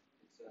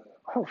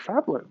 Oh,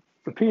 phablet,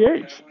 the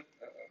PH.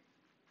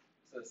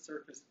 It's a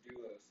Surface Duo,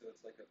 so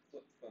it's like a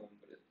flip phone,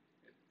 but it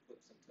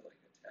flips into like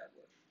a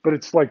tablet. But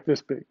it's like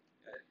this big.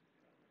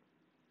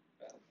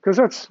 Because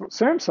that's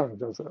Samsung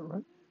does that,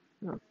 right?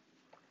 Yeah.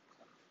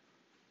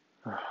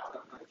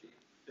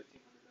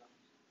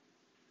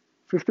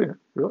 $1,500.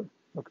 Really?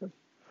 Okay.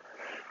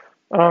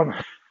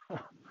 God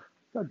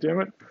damn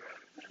it.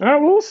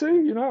 We'll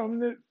see.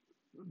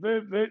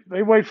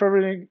 They wait for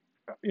everything,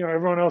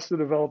 everyone else to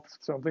develop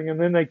something, and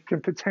then they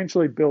can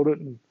potentially build it,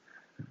 and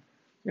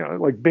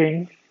like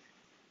Bing,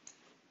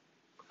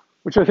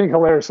 which I think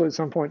hilariously at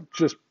some point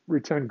just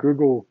return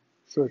Google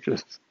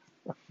searches.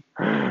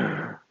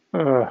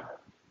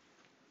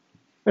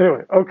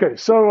 Anyway, okay,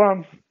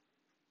 so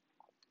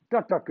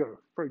DuckDuckGo,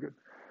 pretty good.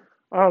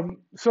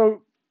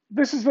 So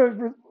this is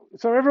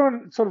so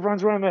everyone sort of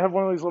runs around. They have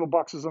one of these little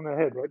boxes on their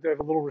head, right? They have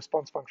a little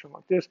response function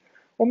like this,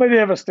 or maybe they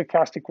have a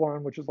stochastic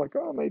one, which is like,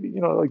 oh, maybe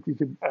like you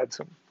could add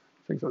some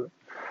things like that.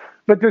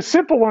 But the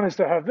simple one is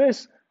to have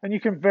this, and you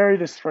can vary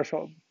this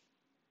threshold,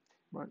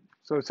 right?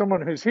 So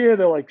someone who's here,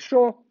 they're like,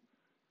 sure.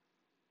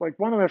 Like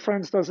one of their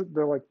friends does it,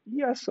 they're like,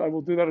 yes, I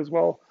will do that as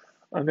well.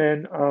 And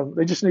then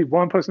they just need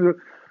one person to do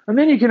it. And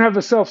then you can have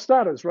the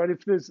self-starters, right?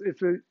 If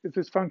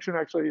this function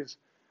actually is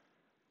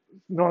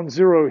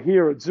non-zero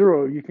here at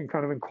 0, you can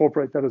kind of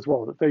incorporate that as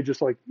well. That they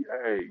just like,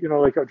 yay,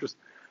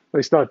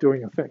 they start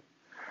doing a thing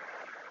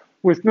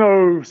with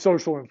no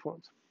social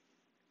influence.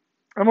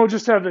 And we'll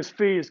just have this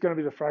phi is going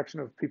to be the fraction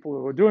of people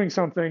who are doing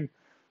something,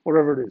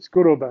 whatever it is,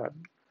 good or bad.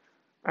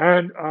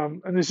 And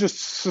there's just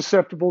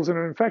susceptibles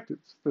and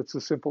infecteds. That's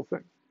a simple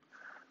thing.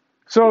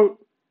 So,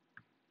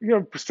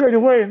 straight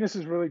away, and this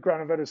is really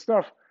Granovetter's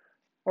stuff.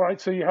 All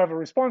right, so you have a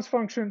response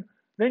function,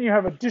 then you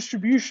have a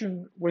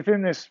distribution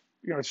within this.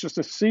 It's just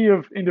a sea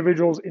of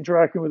individuals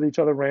interacting with each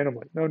other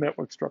randomly, no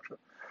network structure.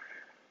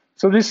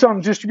 So there's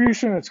some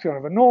distribution. It's kind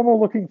of a normal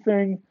looking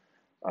thing.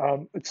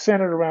 It's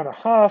centered around a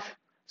half.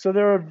 So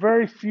there are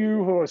very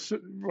few who are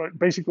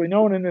basically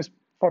no one in this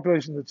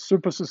population that's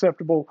super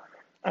susceptible,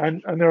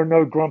 and there are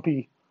no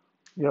grumpy,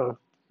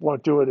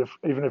 won't do it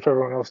even if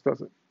everyone else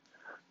does it,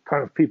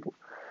 kind of people.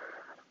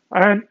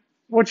 And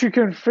what you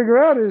can figure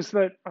out is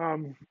that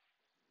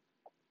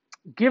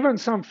given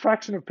some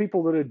fraction of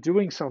people that are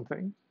doing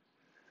something,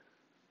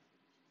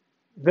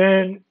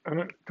 then,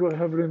 do I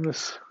have it in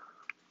this?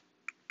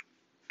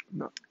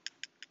 No.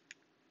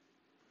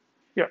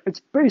 Yeah, it's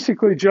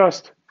basically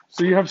just,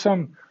 so you have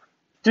some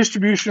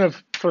distribution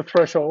for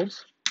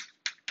thresholds,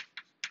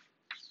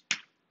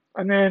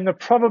 and then the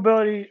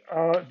probability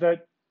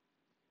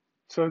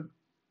so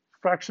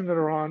fraction that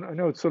are on, I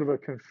know it's sort of a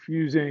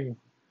confusing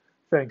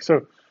thing.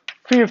 So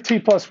phi of t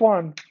plus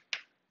 1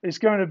 is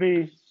going to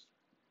be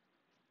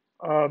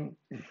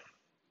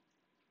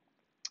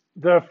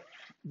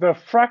the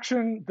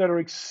fraction that are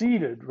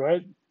exceeded,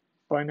 right,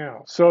 by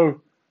now.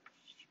 So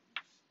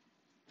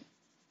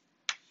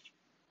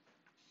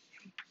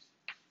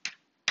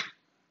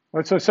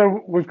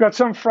so we've got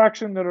some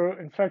fraction that are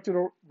infected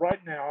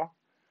right now,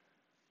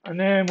 and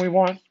then we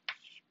want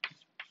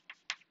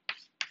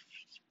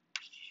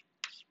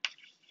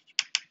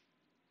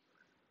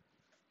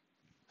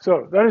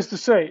so that is to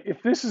say,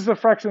 if this is the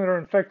fraction that are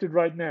infected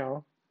right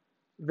now,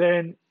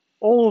 then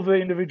all of the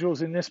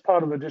individuals in this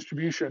part of the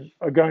distribution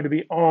are going to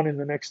be on in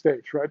the next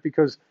stage, right?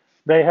 Because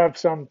they have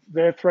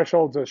their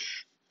thresholds are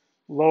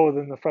lower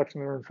than the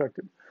fraction that are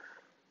infected.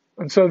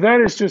 And so that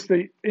is just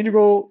the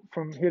integral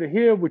from here to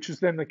here, which is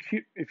then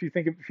if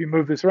you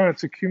move this around,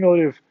 it's a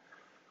cumulative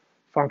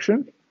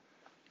function.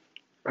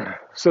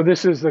 So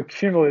this is the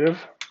cumulative,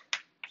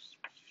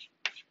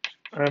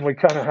 and we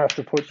kind of have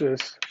to put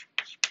this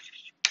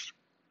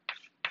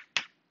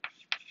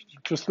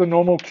just the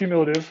normal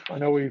cumulative. I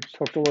know we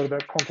talked a lot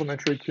about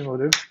complementary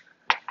cumulative.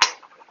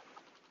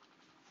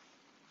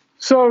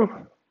 So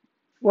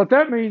what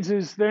that means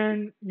is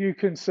then you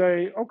can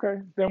say,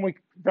 okay, then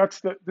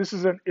this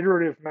is an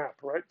iterative map,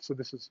 right? So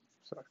this is,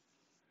 sorry,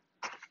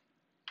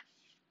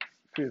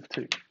 phi of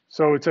t.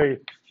 So it's a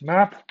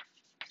map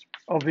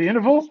of the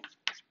interval,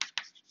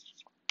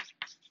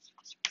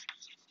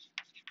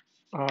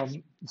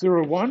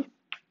 0, 1,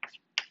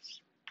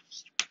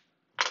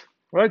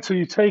 right? So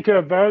you take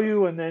a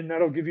value and then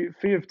that'll give you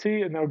phi of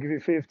t and that'll give you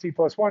phi of t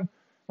plus 1.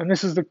 And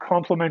this is the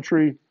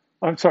complementary,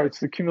 it's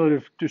the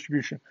cumulative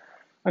distribution.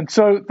 And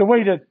so the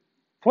way to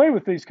play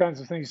with these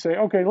kinds of things, you say,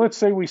 okay, let's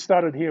say we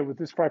started here with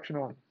this fraction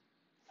on.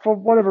 For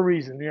whatever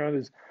reason,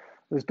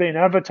 there's been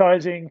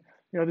advertising,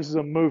 this is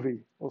a movie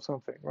or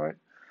something, right?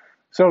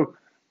 So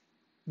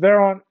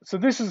so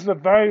this is the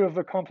value of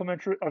the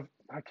complementary,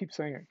 I keep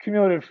saying it,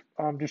 cumulative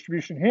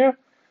distribution here.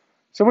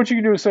 So what you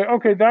can do is say,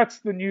 okay, that's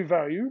the new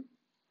value.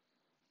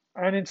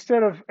 And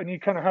and you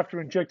kind of have to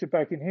inject it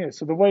back in here.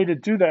 So the way to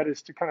do that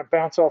is to kind of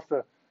bounce off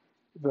the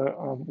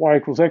y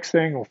equals x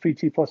thing, or phi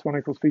t plus 1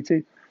 equals phi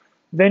t.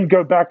 Then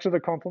go back to the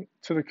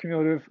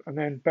cumulative, and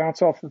then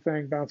bounce off the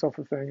thing,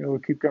 and it will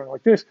keep going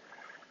like this.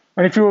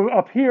 And if you were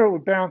up here, it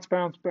would bounce,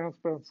 bounce, bounce,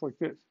 bounce like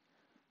this.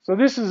 So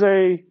this is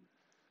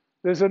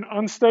there's an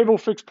unstable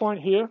fixed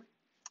point here,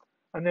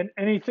 and then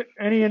any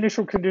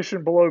initial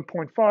condition below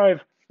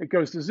 0.5, it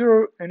goes to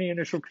 0. Any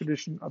initial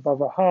condition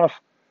above a half,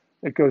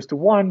 it goes to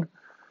 1.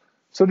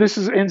 So this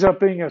ends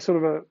up being a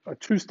sort of a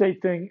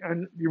two-state thing,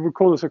 and you would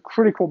call this a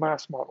critical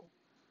mass model.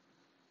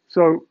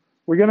 So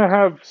we're going to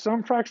have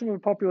some fraction of the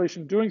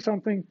population doing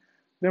something,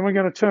 then we're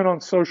going to turn on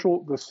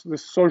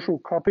this social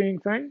copying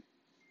thing,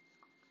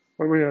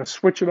 where we're going to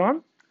switch it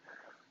on.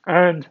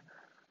 And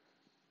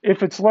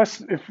if it's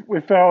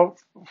if our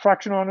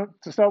fraction on it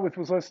to start with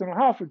was less than a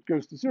half, it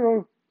goes to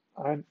 0.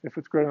 And if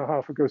it's greater than a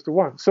half, it goes to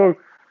 1. So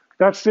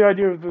that's the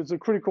idea of there's a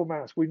critical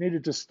mass. We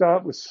needed to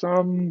start with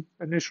some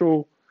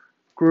initial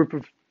group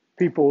of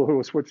people who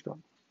are switched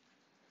on.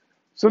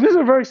 So this is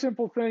a very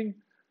simple thing.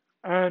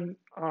 And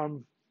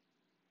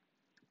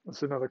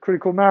that's another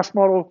critical mass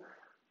model.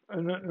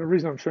 And the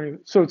reason I'm showing you,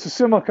 so it's a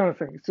similar kind of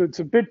thing. So it's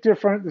a bit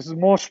different. This is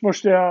more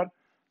smushed out.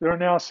 There are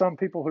now some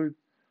people who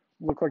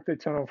look like they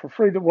turn on for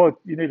free. Well,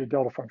 you need a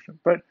delta function.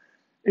 But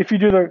if you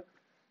do the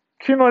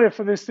cumulative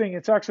for this thing,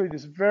 it's actually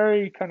this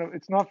very kind of,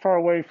 it's not far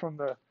away from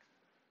the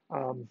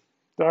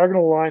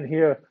diagonal line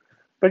here.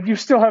 But you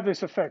still have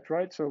this effect,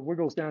 right? So it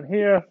wiggles down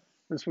here.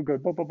 This will go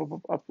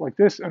up like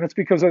this. And it's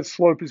because that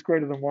slope is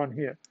greater than 1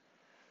 here.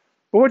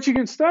 But what you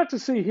can start to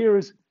see here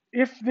is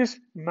if this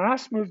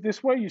mass moved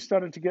this way, you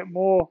started to get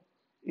more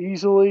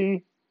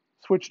easily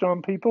switched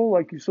on people.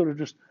 Like you sort of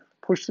just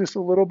push this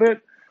a little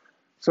bit.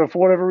 So for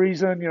whatever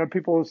reason,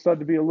 people started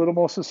to be a little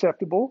more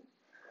susceptible.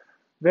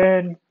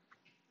 Then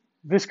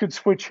this could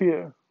switch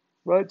here,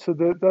 right? So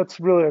that's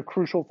really a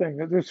crucial thing,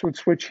 that this would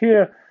switch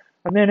here,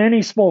 and then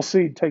any small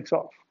seed takes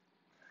off.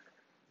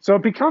 So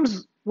it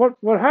becomes, what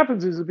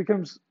happens is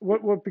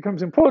what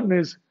becomes important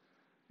is,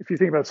 if you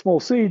think about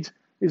small seeds,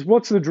 is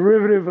what's the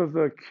derivative of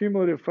the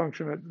cumulative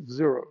function at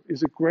 0?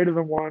 Is it greater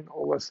than 1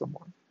 or less than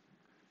 1?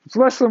 If it's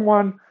less than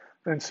 1,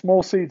 then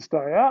small seeds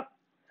die out.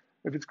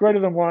 If it's greater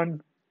than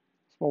 1,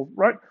 small,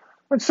 right?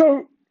 And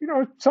so,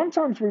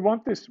 sometimes we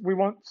want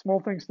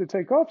small things to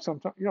take off.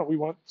 Sometimes, we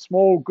want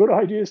small good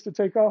ideas to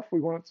take off. We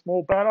want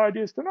small bad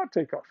ideas to not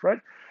take off, right?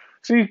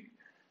 So you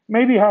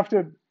maybe have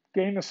to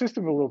game the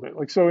system a little bit.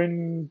 Like, so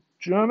in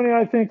Germany,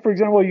 I think, for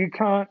example, you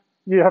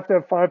have to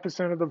have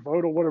 5% of the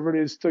vote or whatever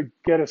it is to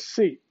get a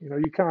seat.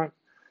 You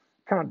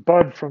can't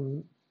bud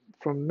from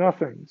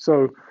nothing.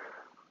 So,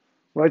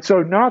 right.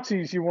 So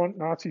Nazis, you want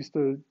Nazis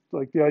to,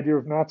 like, the idea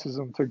of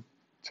Nazism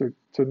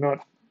to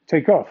not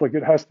take off. Like,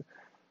 it has to.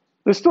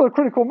 There's still a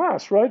critical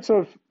mass, right?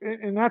 So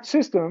in that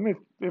system,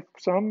 if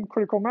some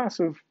critical mass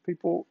of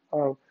people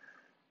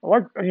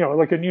like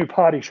a new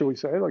party, shall we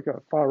say, like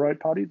a far right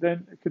party,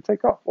 then it could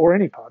take off, or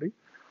any party.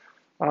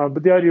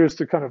 But the idea is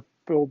to kind of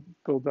build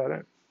that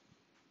in.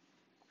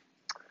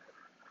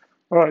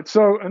 All right,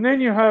 so, and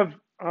then you have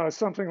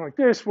something like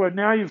this, where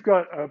now you've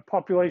got a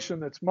population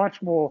that's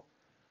much more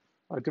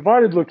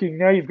divided looking.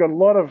 Now you've got a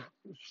lot of,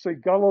 say,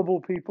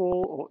 gullible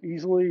people or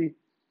easily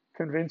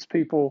convinced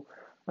people,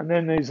 and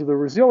then these are the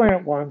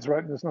resilient ones, right?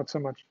 And there's not so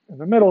much in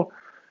the middle.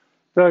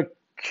 The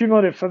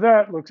cumulative for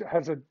that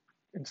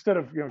instead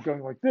of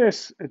going like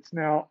this, it's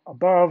now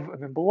above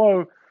and then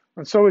below,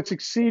 and so it's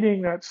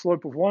exceeding that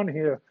slope of 1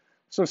 here.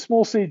 So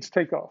small seeds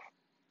take off.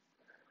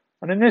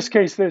 And in this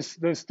case,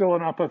 there's still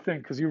an upper thing,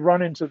 because you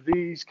run into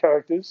these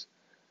characters,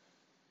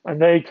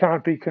 and they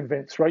can't be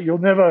convinced, right? You'll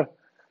never,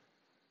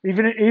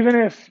 even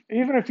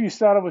if you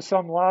started with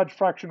some large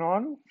fraction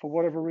on for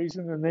whatever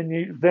reason, and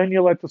then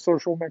you let the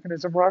social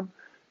mechanism run,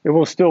 it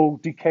will still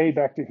decay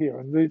back to here.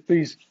 And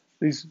these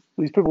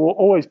people will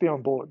always be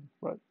on board,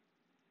 right?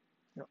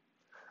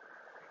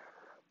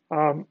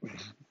 Yeah.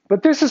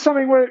 But this is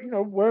something where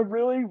we're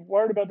really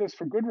worried about this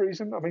for good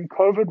reason. I mean,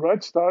 COVID,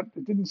 right?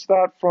 It didn't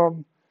start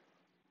from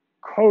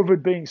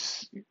COVID being,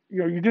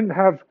 you didn't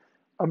have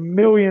a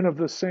million of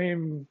the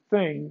same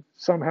thing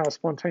somehow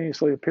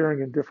spontaneously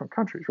appearing in different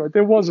countries, right?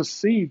 There was a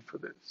seed for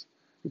this.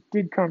 It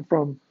did come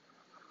from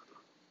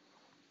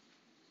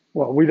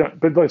well, we don't,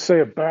 but let's say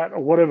a bat or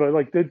whatever,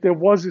 like there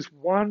was this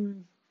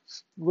one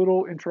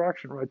little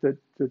interaction, right, that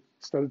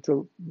started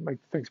to make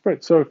things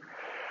spread. So,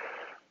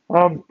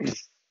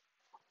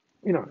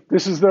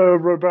 this is the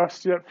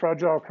robust yet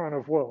fragile kind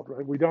of world,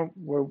 right?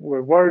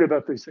 We're worried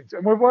about these things,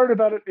 and we're worried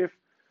about it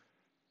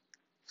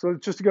so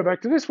just to go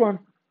back to this one,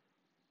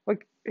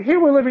 like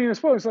here we're living in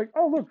this world, it's like,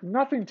 oh, look,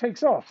 nothing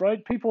takes off,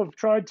 right? People have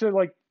tried to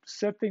like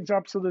set things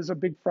up so there's a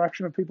big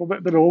fraction of people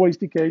that always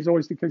decays.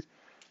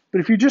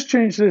 But if you just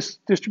change this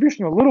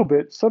distribution a little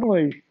bit,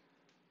 suddenly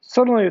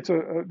it's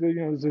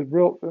there's a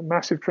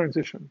massive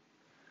transition.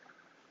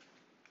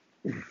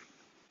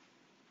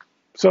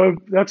 So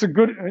that's a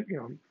good,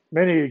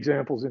 many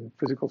examples in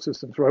physical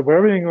systems, right, where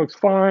everything looks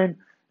fine,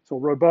 it's all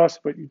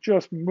robust, but you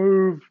just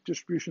move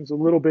distributions a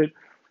little bit,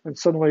 and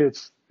suddenly it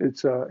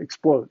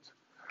explodes.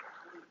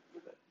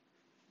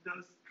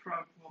 Does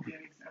Trump will be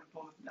an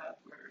example of that,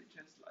 where it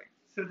just like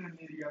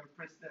suddenly you have a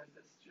president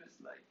that's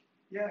just like,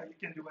 yeah, you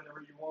can do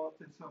whatever you want,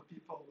 and so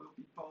people will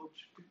be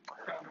poached to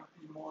kind of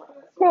be more.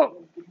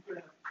 Well,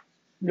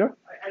 yeah.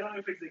 I don't know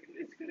if it's a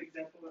good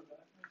example of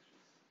that.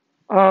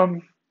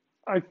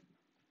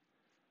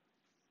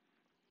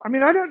 I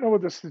mean, I don't know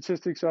what the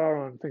statistics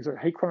are on things like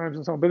hate crimes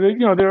and so on, but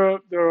there are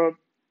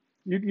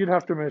you'd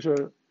have to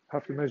measure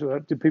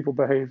that. Do people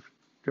behave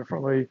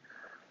differently?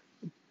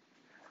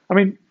 I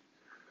mean,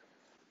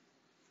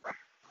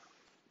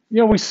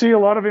 we see a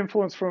lot of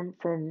influence from.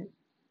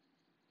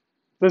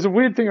 There's a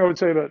weird thing I would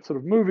say about sort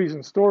of movies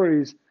and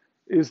stories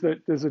is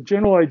that there's a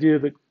general idea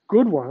that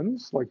good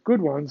ones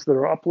that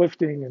are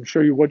uplifting and show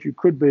you what you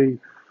could be,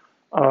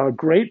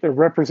 great. They're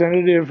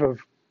representative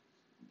of,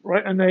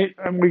 right, and I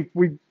mean,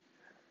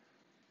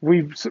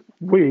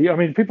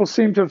 people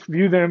seem to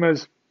view them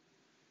as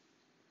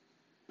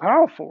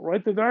powerful,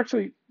 right?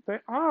 That they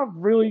are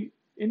really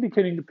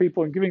indicating to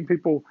people and giving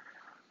people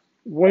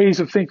ways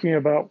of thinking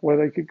about where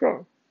they could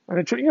go. And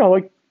it's,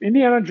 like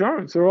Indiana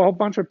Jones, there were a whole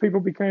bunch of people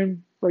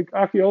became like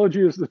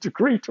archaeology as the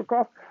degree took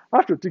off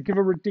after, to give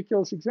a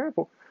ridiculous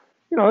example.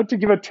 To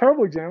give a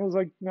terrible example is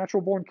like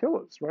natural born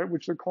killers, right?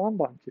 Which the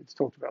Columbine kids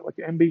talked about, like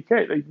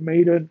MBK. They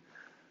made an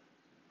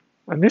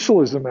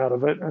initialism out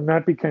of it, and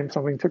that became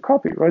something to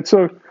copy, right?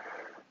 So,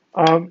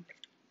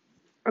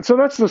 so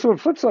that's the sort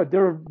of flip side.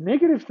 There are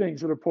negative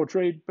things that are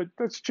portrayed, but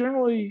that's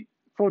generally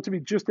thought to be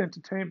just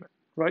entertainment,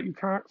 right? You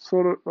can't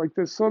sort of like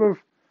there's sort of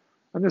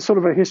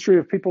a history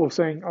of people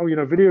saying, oh,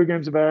 video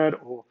games are bad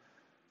or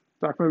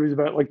dark movies are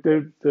bad. Like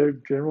they're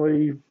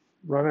generally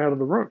run out of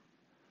the room.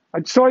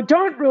 So I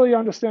don't really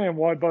understand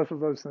why both of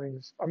those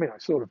things. I mean, I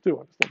sort of do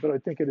understand, but I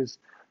think it is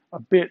a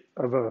bit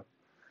of a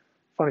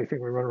funny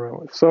thing we run around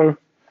with. So,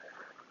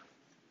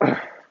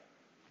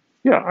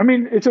 yeah, I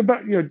mean, it's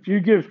about do you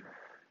give.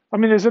 I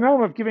mean, there's an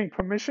element of giving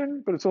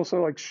permission, but it's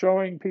also like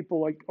showing people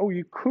like, oh,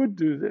 you could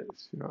do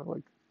this,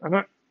 like, and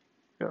that,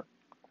 yeah.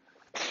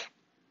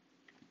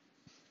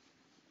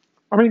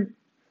 I mean,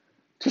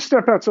 to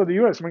step outside the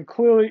U.S., I mean,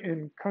 clearly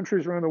in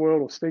countries around the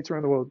world or states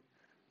around the world,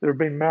 there have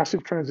been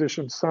massive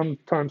transitions,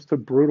 sometimes to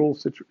brutal,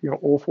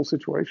 awful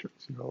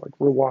situations, like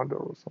Rwanda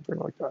or something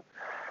like that.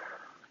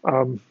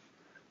 A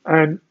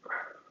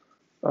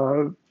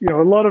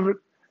lot of it,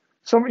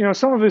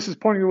 some of this is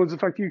pointing towards the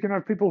fact that you can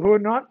have people who are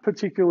not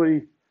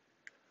particularly,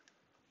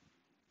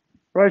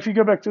 right? If you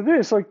go back to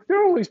this, like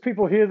there are all these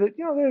people here that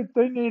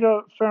they need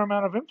a fair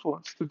amount of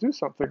influence to do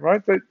something,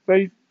 right?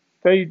 Right?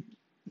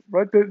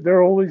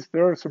 There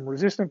are some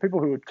resistant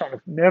people who would kind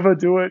of never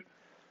do it,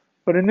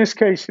 but in this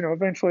case,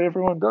 eventually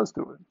everyone does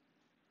do it.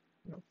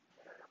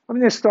 I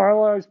mean, they're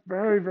stylized,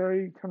 very,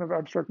 very kind of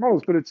abstract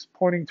models, but it's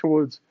pointing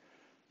towards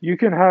you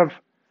can have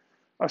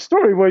a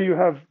story where you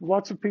have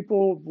lots of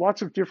people,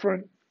 lots of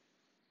different,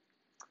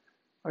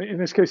 in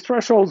this case,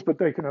 thresholds, but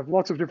they can have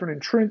lots of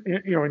different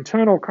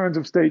internal kinds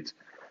of states.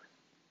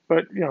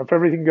 But if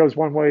everything goes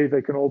one way,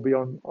 they can all be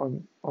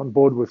on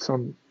board with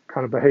some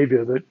kind of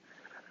behavior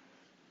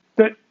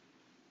that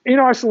in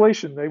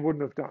isolation they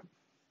wouldn't have done.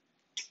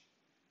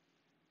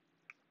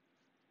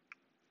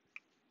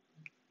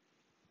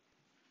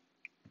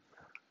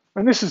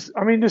 And this is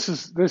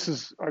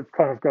I've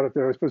kind of got it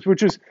there, I suppose,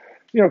 which is,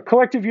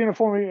 collective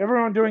uniformity.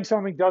 Everyone doing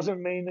something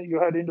doesn't mean that you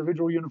had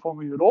individual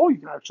uniformity at all. You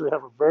can actually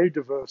have a very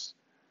diverse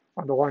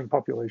underlying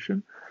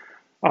population.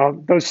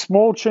 Those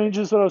small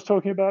changes that I was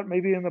talking about,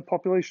 maybe in the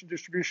population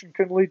distribution,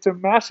 can lead to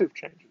massive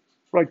changes,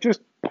 right?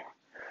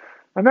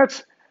 And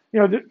that's,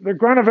 the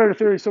Granovetter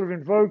theory is sort of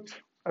invoked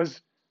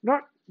as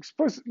not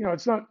supposed,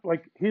 it's not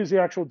like here's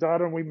the actual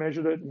data and we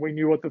measured it and we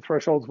knew what the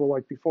thresholds were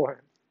like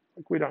beforehand.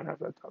 Like we don't have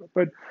that data,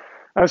 but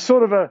as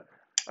sort of a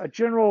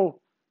general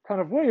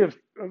kind of way of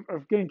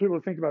getting people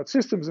to think about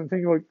systems and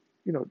thinking like,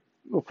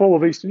 the fall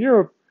of Eastern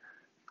Europe,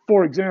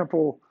 for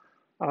example,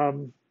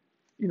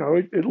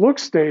 it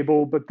looks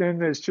stable, but then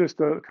there's just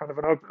a kind of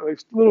a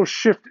little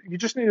shift. You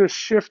just need a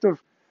shift of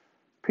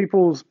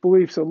people's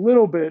beliefs a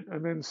little bit,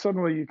 and then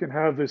suddenly you can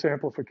have this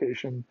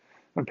amplification,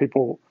 and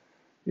people,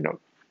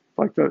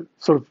 like the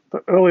sort of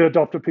the early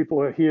adopter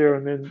people are here,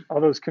 and then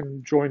others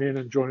can join in,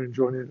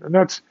 and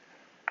that's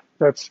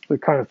that's the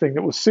kind of thing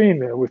that was seen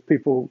there with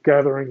people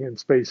gathering in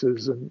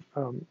spaces and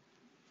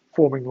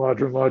forming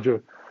larger and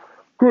larger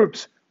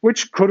groups,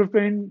 which could have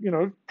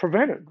been,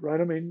 prevented,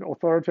 right? I mean,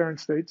 authoritarian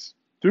states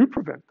do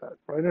prevent that,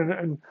 right?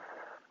 And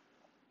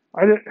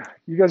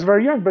you guys are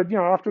very young, but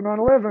after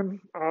 9/11,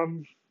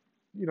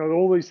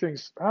 all these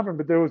things happened.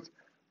 But there was,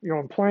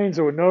 on planes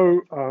there were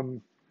no,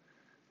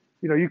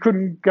 you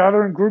couldn't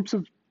gather in groups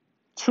of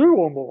 2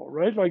 or more,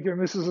 right? Like, and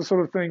this is the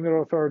sort of thing that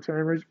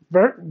authoritarians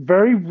very,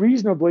 very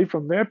reasonably,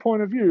 from their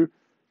point of view,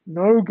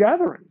 no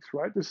gatherings,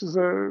 right? This is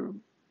a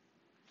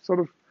sort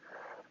of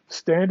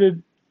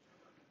standard,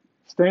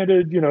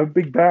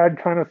 big bad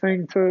kind of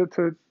thing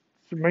to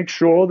make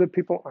sure that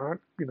people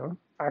aren't,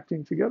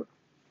 acting together,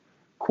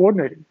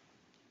 coordinating.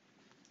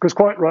 Because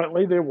quite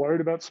rightly, they're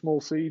worried about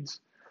small seeds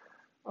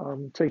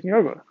taking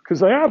over, because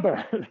they are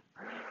bad.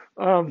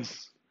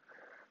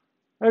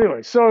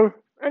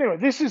 Anyway,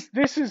 this is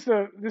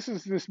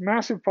this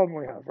massive problem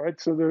we have, right?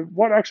 So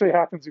what actually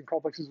happens in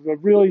complexes is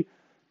really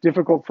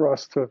difficult for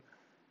us to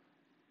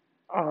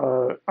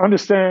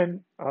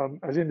understand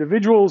as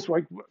individuals.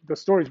 Like the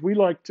stories we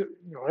like to,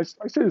 I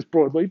say this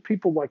broadly,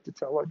 people like to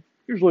tell,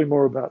 usually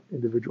more about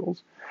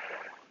individuals.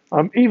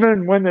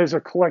 Even when there's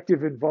a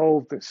collective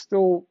involved, there's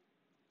still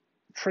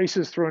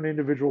traces through an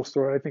individual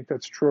story. I think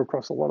that's true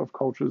across a lot of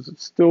cultures.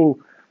 It's still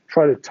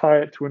try to tie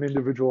it to an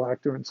individual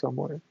actor in some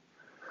way.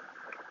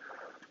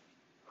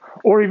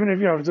 Or even if,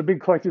 it's a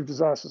big collective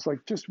disaster, it's like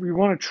we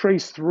want to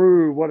trace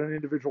through what an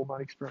individual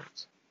might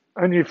experience.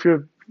 And if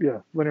you're,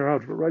 linear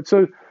algebra, right?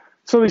 So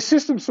these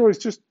system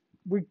stories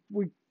we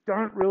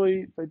don't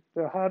really,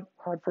 they're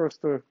hard for us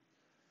to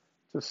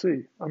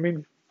see. I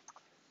mean,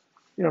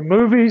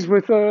 movies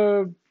with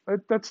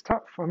that's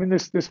tough. I mean,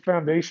 this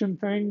foundation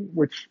thing,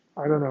 which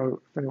I don't know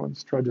if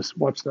anyone's tried to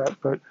watch that,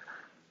 but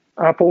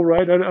Apple,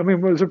 right? I mean,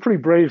 it was a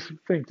pretty brave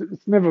thing.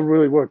 It's never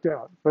really worked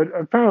out, but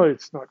apparently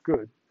it's not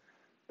good.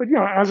 But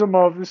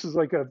Asimov, this is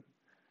like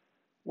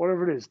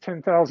whatever it is,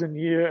 10,000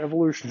 year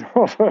evolution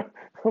of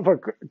a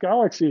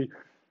galaxy,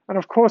 and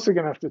of course they're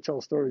going to have to tell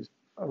stories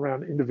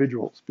around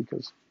individuals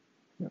because,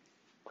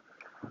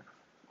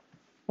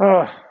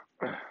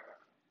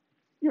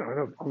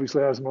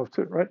 obviously Asimov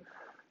too, right?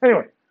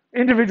 Anyway,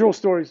 individual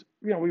stories,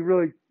 we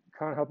really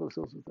can't help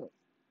ourselves with that.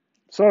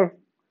 So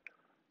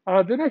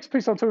the next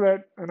piece I'll talk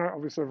about, and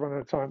obviously I've run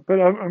out of time,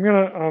 but I'm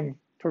going to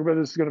talk about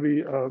this is going to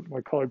be my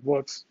colleague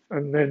Watts,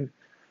 and then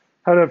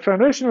had a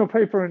foundational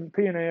paper in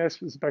PNAS,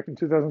 this is back in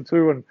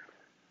 2002, and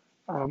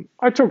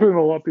I talked with him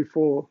a lot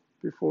before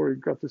we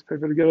got this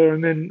paper together,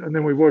 and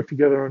then we worked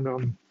together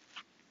and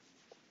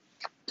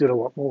did a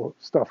lot more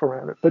stuff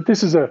around it. But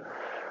this is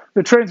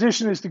the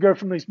transition is to go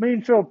from this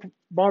mean field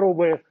model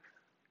where,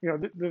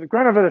 the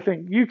Granovetter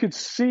thing, you could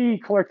see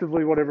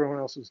collectively what everyone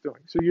else is doing.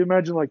 So you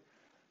imagine like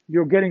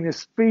you're getting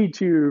this feed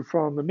to you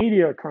from the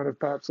media kind of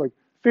perhaps like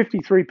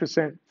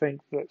 53% think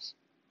this,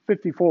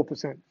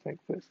 54% think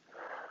this.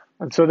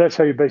 And so that's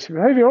how you base your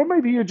behavior. Or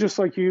maybe you're just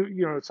like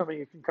it's something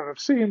you can kind of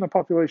see in the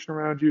population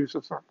around you, so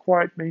it's not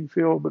quite mean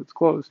field, but it's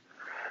close.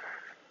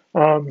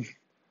 Or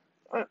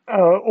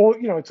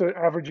it's an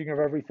averaging of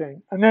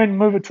everything. And then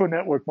move it to a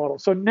network model.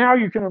 So now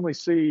you can only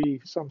see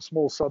some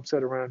small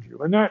subset around you.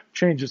 And that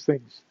changes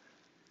things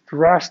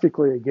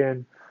drastically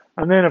again.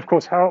 And then, of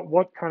course,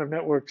 what kind of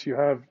networks you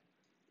have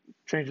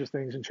changes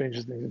things and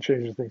changes things and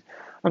changes things.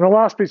 And the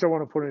last piece I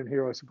want to put in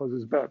here, I suppose,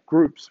 is about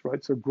groups,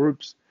 right? So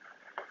groups.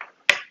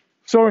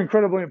 So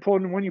incredibly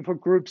important. When you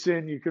put groups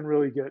in, you can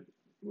really get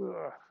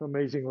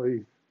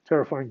amazingly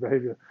terrifying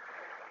behavior.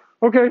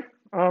 Okay,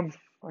 I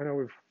know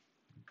we've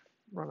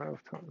run out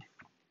of time,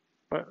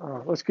 but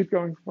let's keep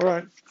going. All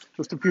right,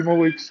 just a few more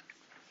weeks.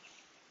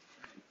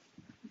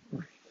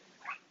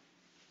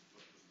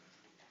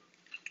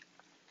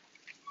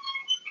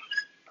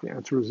 The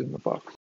answer is in the box.